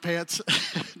 Smarty pants.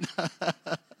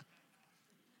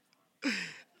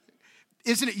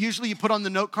 Isn't it usually you put on the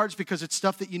note cards because it's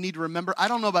stuff that you need to remember? I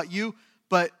don't know about you,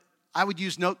 but I would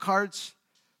use note cards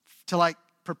to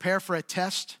prepare for a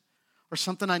test or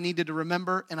something I needed to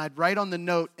remember, and I'd write on the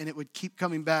note, and it would keep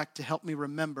coming back to help me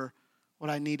remember what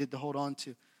I needed to hold on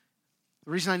to.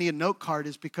 The reason I need a note card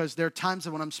is because there are times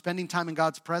that when I'm spending time in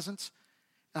God's presence,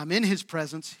 and I'm in His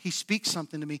presence, He speaks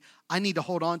something to me. I need to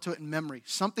hold on to it in memory.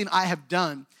 Something I have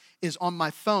done is on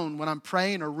my phone when I'm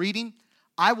praying or reading,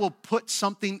 I will put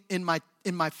something in my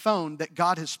phone that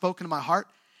God has spoken to my heart,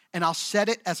 and I'll set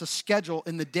it as a schedule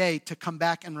in the day to come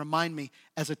back and remind me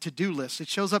as a to-do list. It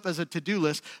shows up as a to-do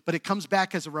list, but it comes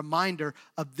back as a reminder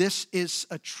of this is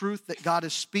a truth that God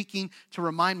is speaking to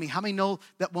remind me. How many know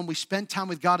that when we spend time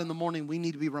with God in the morning, we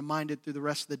need to be reminded through the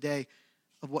rest of the day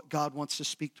of what God wants to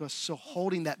speak to us? So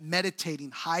holding that, meditating,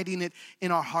 hiding it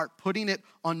in our heart, putting it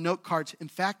on note cards. In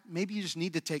fact, maybe you just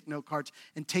need to take note cards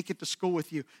and take it to school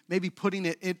with you. Maybe putting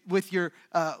it with your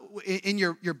in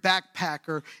your backpack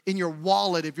or in your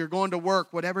wallet if you're going to work,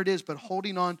 whatever it is, but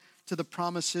holding on to the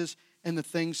promises and the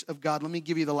things of God. Let me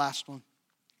give you the last one.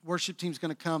 Worship team's going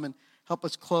to come and help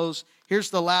us close. Here's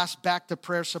the last back to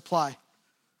prayer supply.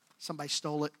 Somebody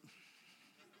stole it.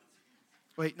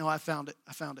 Wait, no, I found it.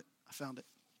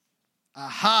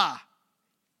 Aha.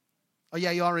 Oh,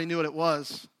 yeah, you already knew what it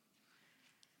was.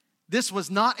 This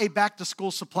was not a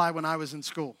back-to-school supply when I was in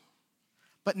school.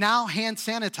 But now hand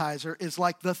sanitizer is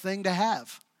like the thing to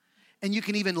have. And you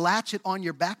can even latch it on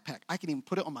your backpack. I can even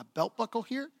put it on my belt buckle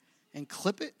here and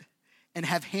clip it and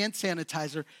have hand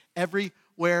sanitizer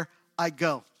everywhere I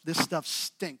go. This stuff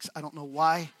stinks. I don't know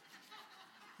why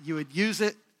you would use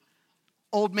it.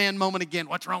 Old man moment again.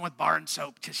 What's wrong with bar and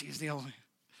soap? Because she's the only.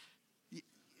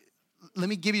 Let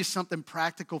me give you something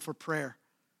practical for prayer.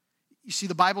 You see,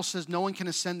 the Bible says no one can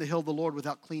ascend the hill of the Lord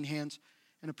without clean hands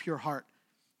and a pure heart.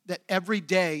 That every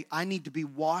day I need to be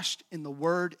washed in the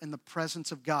Word and the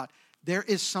presence of God. There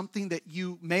is something that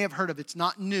you may have heard of. It's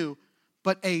not new,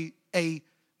 but a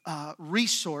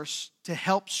resource to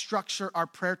help structure our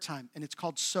prayer time, and it's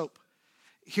called SOAP.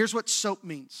 Here's what SOAP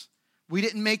means. We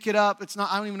didn't make it up. It's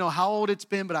not. I don't even know how old it's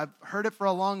been, but I've heard it for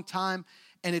a long time.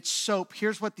 And it's SOAP.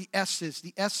 Here's what the S is.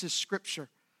 The S is Scripture.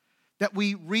 that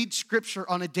we read scripture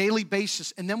on a daily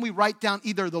basis and then we write down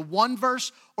either the one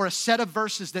verse or a set of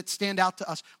verses that stand out to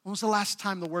us. When was the last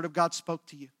time the Word of God spoke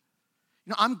to you? You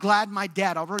know, I'm glad my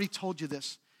dad, I've already told you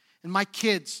this, and my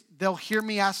kids, they'll hear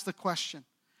me ask the question.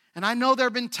 And I know there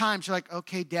have been times you're like,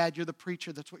 okay, Dad, you're the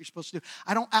preacher. That's what you're supposed to do.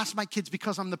 I don't ask my kids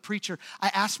because I'm the preacher.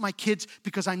 I ask my kids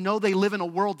because I know they live in a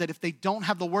world that if they don't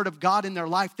have the Word of God in their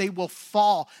life, they will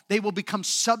fall. They will become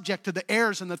subject to the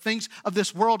errors and the things of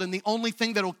this world. And the only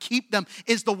thing that will keep them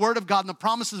is the Word of God and the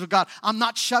promises of God. I'm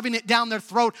not shoving it down their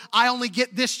throat. I only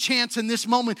get this chance in this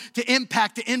moment to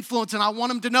impact, to influence. And I want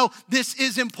them to know this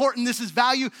is important. This is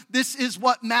value. This is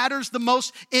what matters the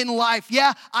most in life.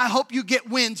 Yeah, I hope you get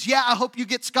wins. Yeah, I hope you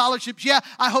get scholarships. Yeah,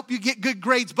 I hope you get good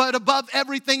grades. But above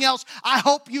everything else, I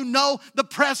hope you know the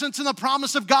presence and the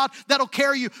promise of God that'll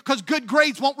carry you, because good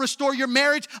grades won't restore your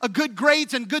marriage. Good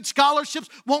grades and good scholarships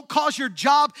won't cause your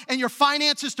job and your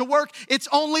finances to work. It's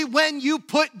only when you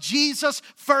put Jesus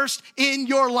first in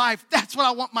your life. That's what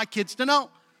I want my kids to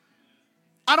know.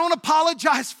 I don't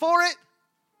apologize for it.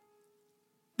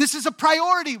 This is a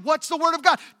priority. What's the Word of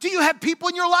God? Do you have people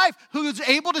in your life who is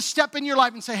able to step in your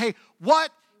life and say, hey,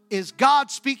 what is God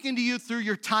speaking to you through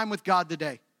your time with God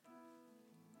today?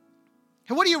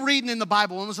 Hey, what are you reading in the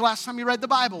Bible? When was the last time you read the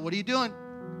Bible? What are you doing?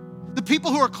 The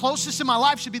people who are closest in my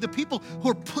life should be the people who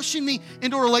are pushing me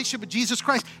into a relationship with Jesus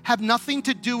Christ. Have nothing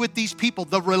to do with these people,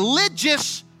 the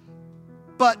religious,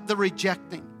 but the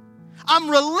rejecting. I'm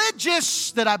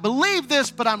religious that I believe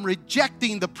this, but I'm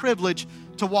rejecting the privilege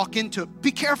to walk into it.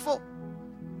 Be careful.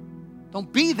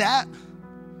 Don't be that.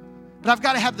 But I've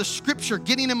got to have the scripture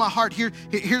getting in my heart.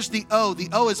 Here's the O. The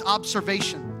O is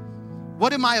observation.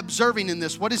 What am I observing in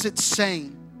this? What is it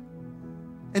saying?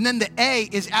 And then the A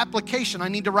is application. I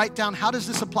need to write down, how does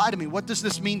this apply to me? What does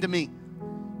this mean to me?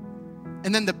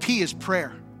 And then the P is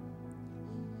prayer.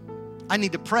 I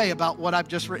need to pray about what I've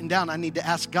just written down. I need to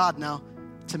ask God now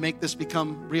to make this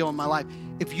become real in my life.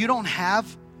 If you don't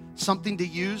have something to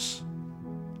use,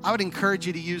 I would encourage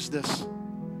you to use this.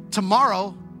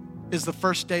 Tomorrow is the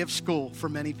first day of school for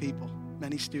many people,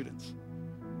 many students.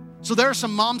 So there are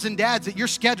some moms and dads that your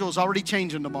schedule is already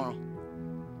changing tomorrow.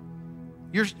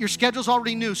 Your schedule's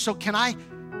already new. So can I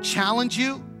challenge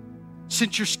you,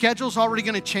 since your schedule's already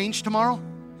going to change tomorrow,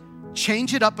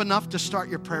 change it up enough to start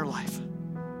your prayer life.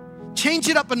 Change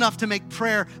it up enough to make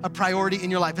prayer a priority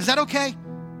in your life. Is that okay?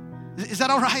 Is that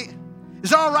all right?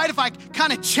 Is it all right if I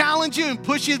kind of challenge you and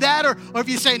push you that? Or if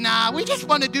you say, nah, we just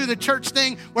want to do the church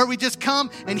thing where we just come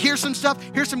and hear some stuff,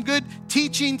 hear some good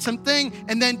teaching, something,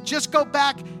 and then just go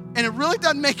back, and it really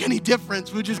doesn't make any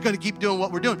difference. We're just going to keep doing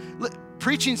what we're doing.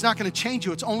 Preaching's not going to change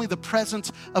you. It's only the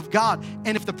presence of God.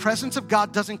 And if the presence of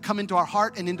God doesn't come into our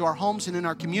heart and into our homes and in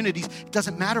our communities, it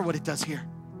doesn't matter what it does here.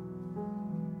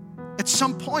 At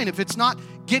some point, if it's not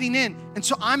getting in. And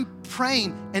so I'm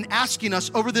praying and asking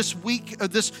us over this week,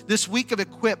 this week of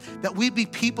Equip, that we be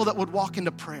people that would walk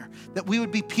into prayer, that we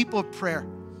would be people of prayer.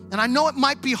 And I know it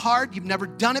might be hard. You've never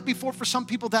done it before. For some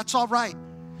people, that's all right.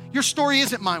 Your story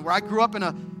isn't mine, where I grew up in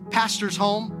a pastor's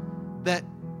home that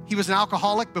he was an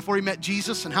alcoholic before he met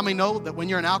Jesus. And how many know that when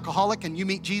you're an alcoholic and you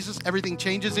meet Jesus, everything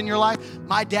changes in your life?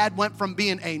 My dad went from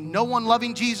being a no one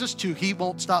loving Jesus to he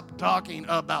won't stop talking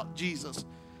about Jesus.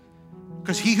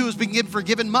 Because he who has been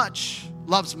forgiven much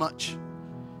loves much.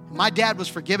 My dad was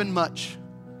forgiven much.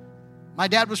 My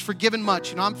dad was forgiven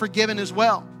much. You know, I'm forgiven as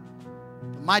well.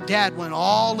 But my dad went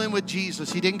all in with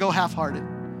Jesus. He didn't go half-hearted.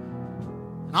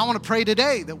 And I want to pray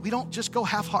today that we don't just go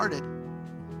half-hearted,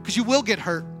 because you will get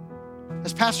hurt.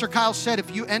 As Pastor Kyle said,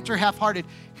 if you enter half-hearted,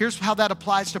 here's how that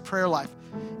applies to prayer life.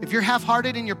 If you're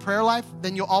half-hearted in your prayer life,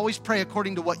 then you'll always pray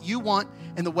according to what you want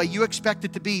and the way you expect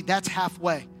it to be. That's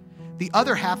halfway. The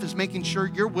other half is making sure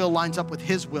your will lines up with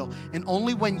his will. And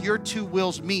only when your two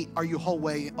wills meet are you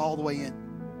all the way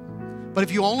in. But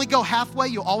if you only go halfway,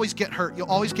 you'll always get hurt. You'll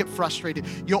always get frustrated.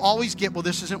 You'll always get, well,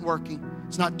 this isn't working.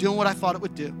 It's not doing what I thought it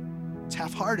would do. It's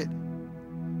half-hearted.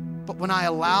 But when I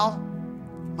allow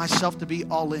myself to be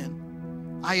all in,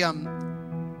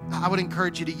 I would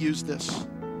encourage you to use this.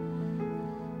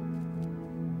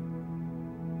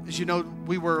 As you know,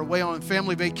 we were away on a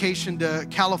family vacation to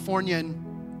California,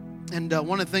 and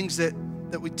one of the things that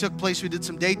we took place, we did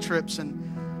some day trips,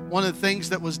 and one of the things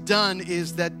that was done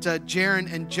is that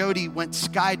Jaron and Jody went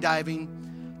skydiving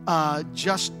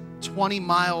just 20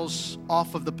 miles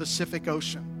off of the Pacific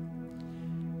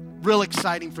Ocean. Real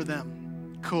exciting for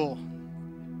them. Cool.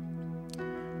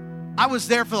 I was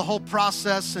there for the whole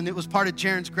process, and it was part of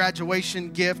Jaron's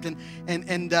graduation gift, and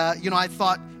you know, I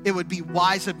thought it would be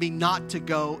wise of me not to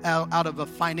go out of a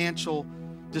financial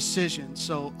decision,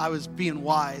 so I was being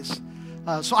wise.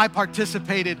 So I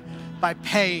participated by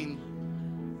paying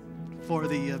for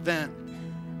the event.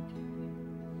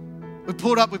 We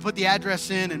pulled up, we put the address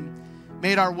in, and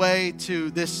made our way to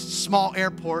this small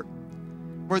airport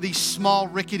where these small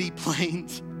rickety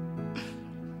planes.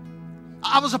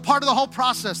 I was a part of the whole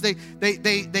process.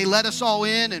 They let us all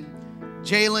in, and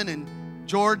Jalen and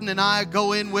Jordan and I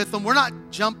go in with them. We're not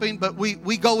jumping, but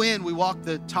we go in. We walk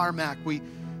the tarmac. We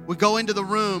go into the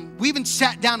room. We even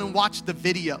sat down and watched the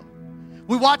video.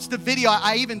 We watched the video.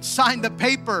 I even signed the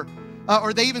paper,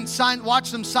 or they even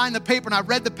watched them sign the paper, and I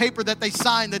read the paper that they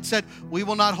signed that said, "We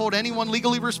will not hold anyone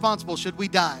legally responsible should we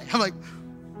die." I'm like,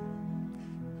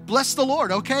 bless the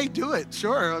Lord. Okay, do it.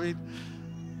 Sure. I mean,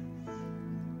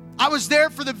 I was there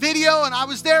for the video, and I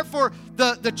was there for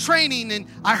the training, and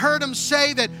I heard him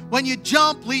say that when you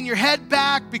jump, lean your head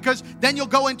back, because then you'll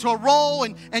go into a roll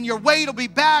and your weight will be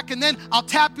back, and then I'll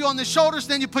tap you on the shoulders,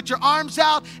 then you put your arms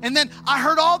out, and then I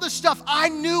heard all this stuff. I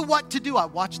knew what to do. I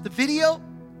watched the video.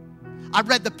 I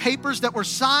read the papers that were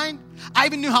signed. I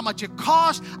even knew how much it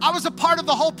cost. I was a part of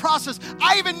the whole process.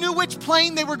 I even knew which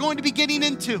plane they were going to be getting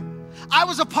into. I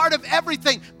was a part of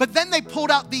everything. But then they pulled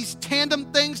out these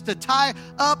tandem things to tie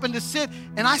up and to sit,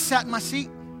 and I sat in my seat.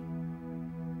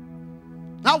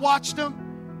 And I watched them.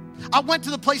 I went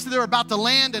to the place that they were about to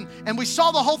land, and we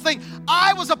saw the whole thing.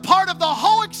 I was a part of the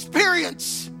whole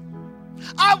experience.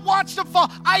 I watched them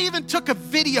fall. I even took a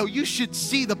video. You should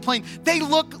see the plane. They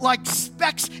look like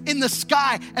specks in the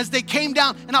sky as they came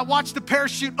down, and I watched the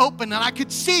parachute open, and I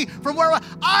could see from where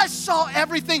I saw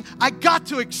everything. I got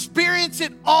to experience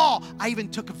it all. I even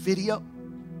took a video.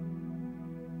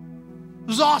 It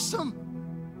was awesome.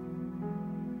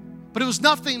 But it was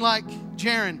nothing like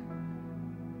Jaron.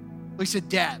 He said,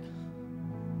 "Dad,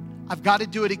 I've got to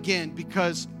do it again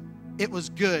because it was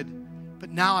good, but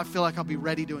now I feel like I'll be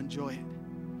ready to enjoy it."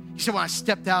 He said, when I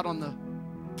stepped out on the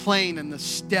plane and the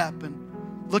step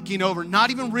and looking over, not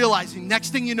even realizing, next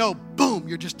thing you know, boom,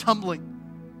 you're just tumbling.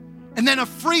 And then a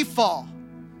free fall.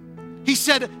 He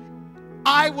said,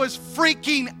 I was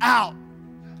freaking out.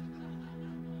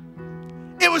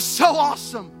 It was so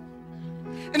awesome.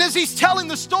 And as he's telling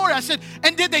the story, I said,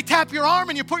 "And did they tap your arm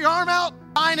and you put your arm out?"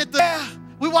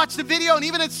 We watched the video, and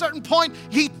even at a certain point,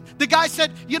 the guy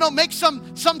said, make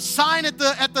some sign at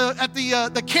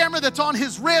the camera that's on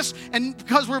his wrist, and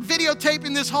because we're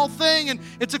videotaping this whole thing, and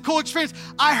it's a cool experience.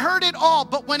 I heard it all,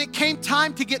 but when it came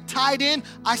time to get tied in,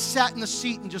 I sat in the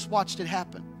seat and just watched it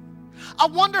happen. I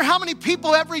wonder how many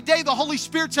people every day the Holy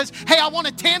Spirit says, "Hey, I want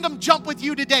to tandem jump with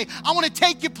you today. I want to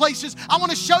take you places. I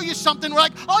want to show you something." We're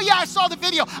like, "Oh yeah, I saw the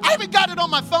video. I even got it on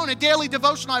my phone, a daily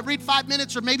devotional. I read 5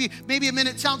 minutes or maybe a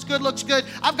minute. Sounds good, looks good.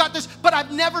 I've got this." But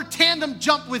I've never tandem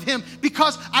jumped with him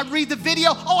because I read the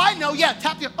video. "Oh, I know. Yeah,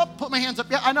 tap you. Oh, put my hands up.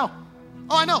 Yeah, I know.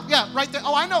 Oh, I know. Yeah, right there.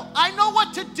 Oh, I know. I know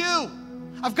what to do.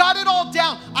 I've got it all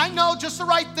down. I know just the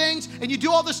right things, and you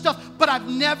do all this stuff, but I've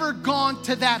never gone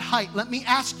to that height." Let me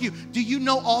ask you, do you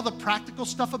know all the practical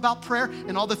stuff about prayer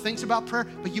and all the things about prayer,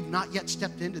 but you've not yet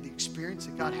stepped into the experience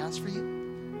that God has for you?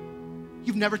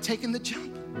 You've never taken the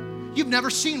jump. You've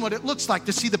never seen what it looks like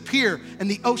to see the pier and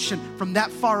the ocean from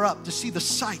that far up, to see the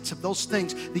sights of those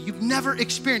things that you've never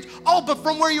experienced. "Oh, but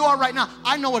from where you are right now,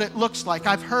 I know what it looks like.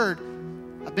 I've heard,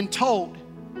 I've been told,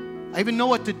 I even know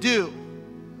what to do."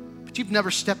 But you've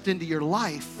never stepped into your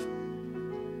life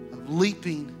of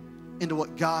leaping into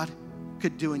what God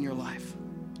could do in your life.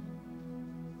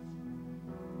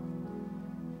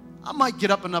 I might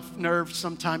get up enough nerve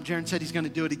sometime. Jaron said he's going to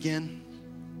do it again.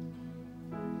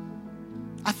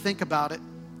 I think about it.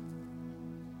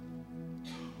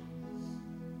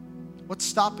 What's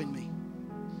stopping me?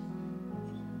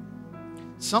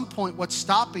 At some point, what's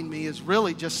stopping me is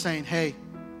really just saying, "Hey,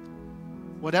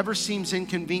 whatever seems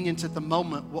inconvenient at the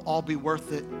moment will all be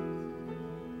worth it."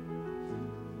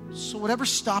 So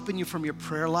whatever's stopping you from your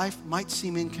prayer life might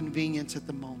seem inconvenient at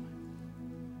the moment.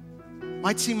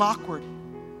 Might seem awkward.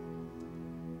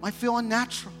 Might feel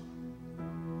unnatural.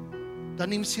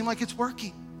 Doesn't even seem like it's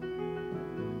working.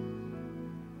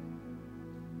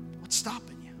 What's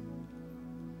stopping you?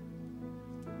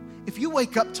 If you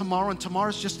wake up tomorrow and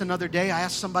tomorrow's just another day, I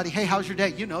ask somebody, "Hey, how's your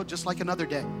day?" Just like another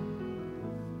day.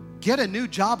 Get a new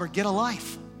job or get a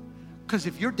life. Because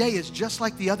if your day is just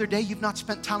like the other day, you've not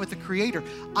spent time with the Creator.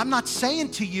 I'm not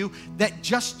saying to you that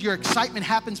just your excitement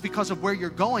happens because of where you're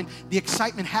going. The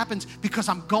excitement happens because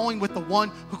I'm going with the one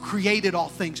who created all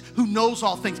things, who knows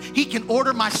all things. He can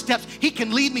order my steps. He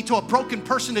can lead me to a broken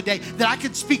person today that I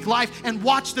can speak life and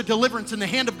watch the deliverance in the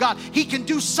hand of God. He can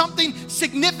do something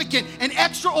significant and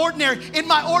extraordinary in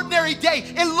my ordinary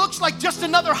day. It looks like just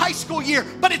another high school year,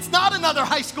 but it's not another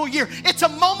high school year. It's a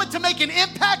moment to make an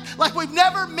impact like we've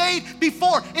never made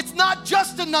before. It's not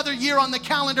just another year on the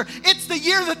calendar. It's the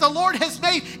year that the Lord has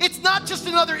made. It's not just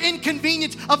another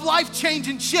inconvenience of life change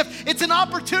and shift. It's an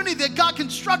opportunity that God can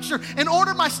structure and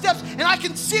order my steps, and I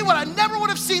can see what I never would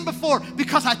have seen before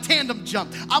because I tandem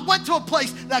jumped. I went to a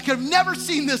place that I could have never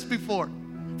seen this before.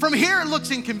 From here, it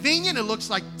looks inconvenient. It looks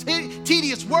like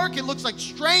tedious work. It looks like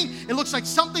strain. It looks like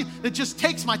something that just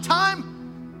takes my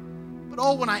time. But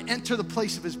oh, when I enter the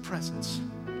place of His presence,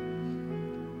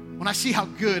 when I see how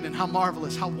good and how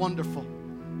marvelous, how wonderful,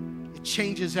 it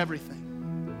changes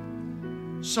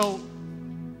everything. So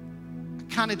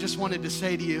I kind of just wanted to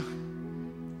say to you,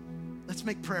 let's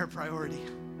make prayer a priority.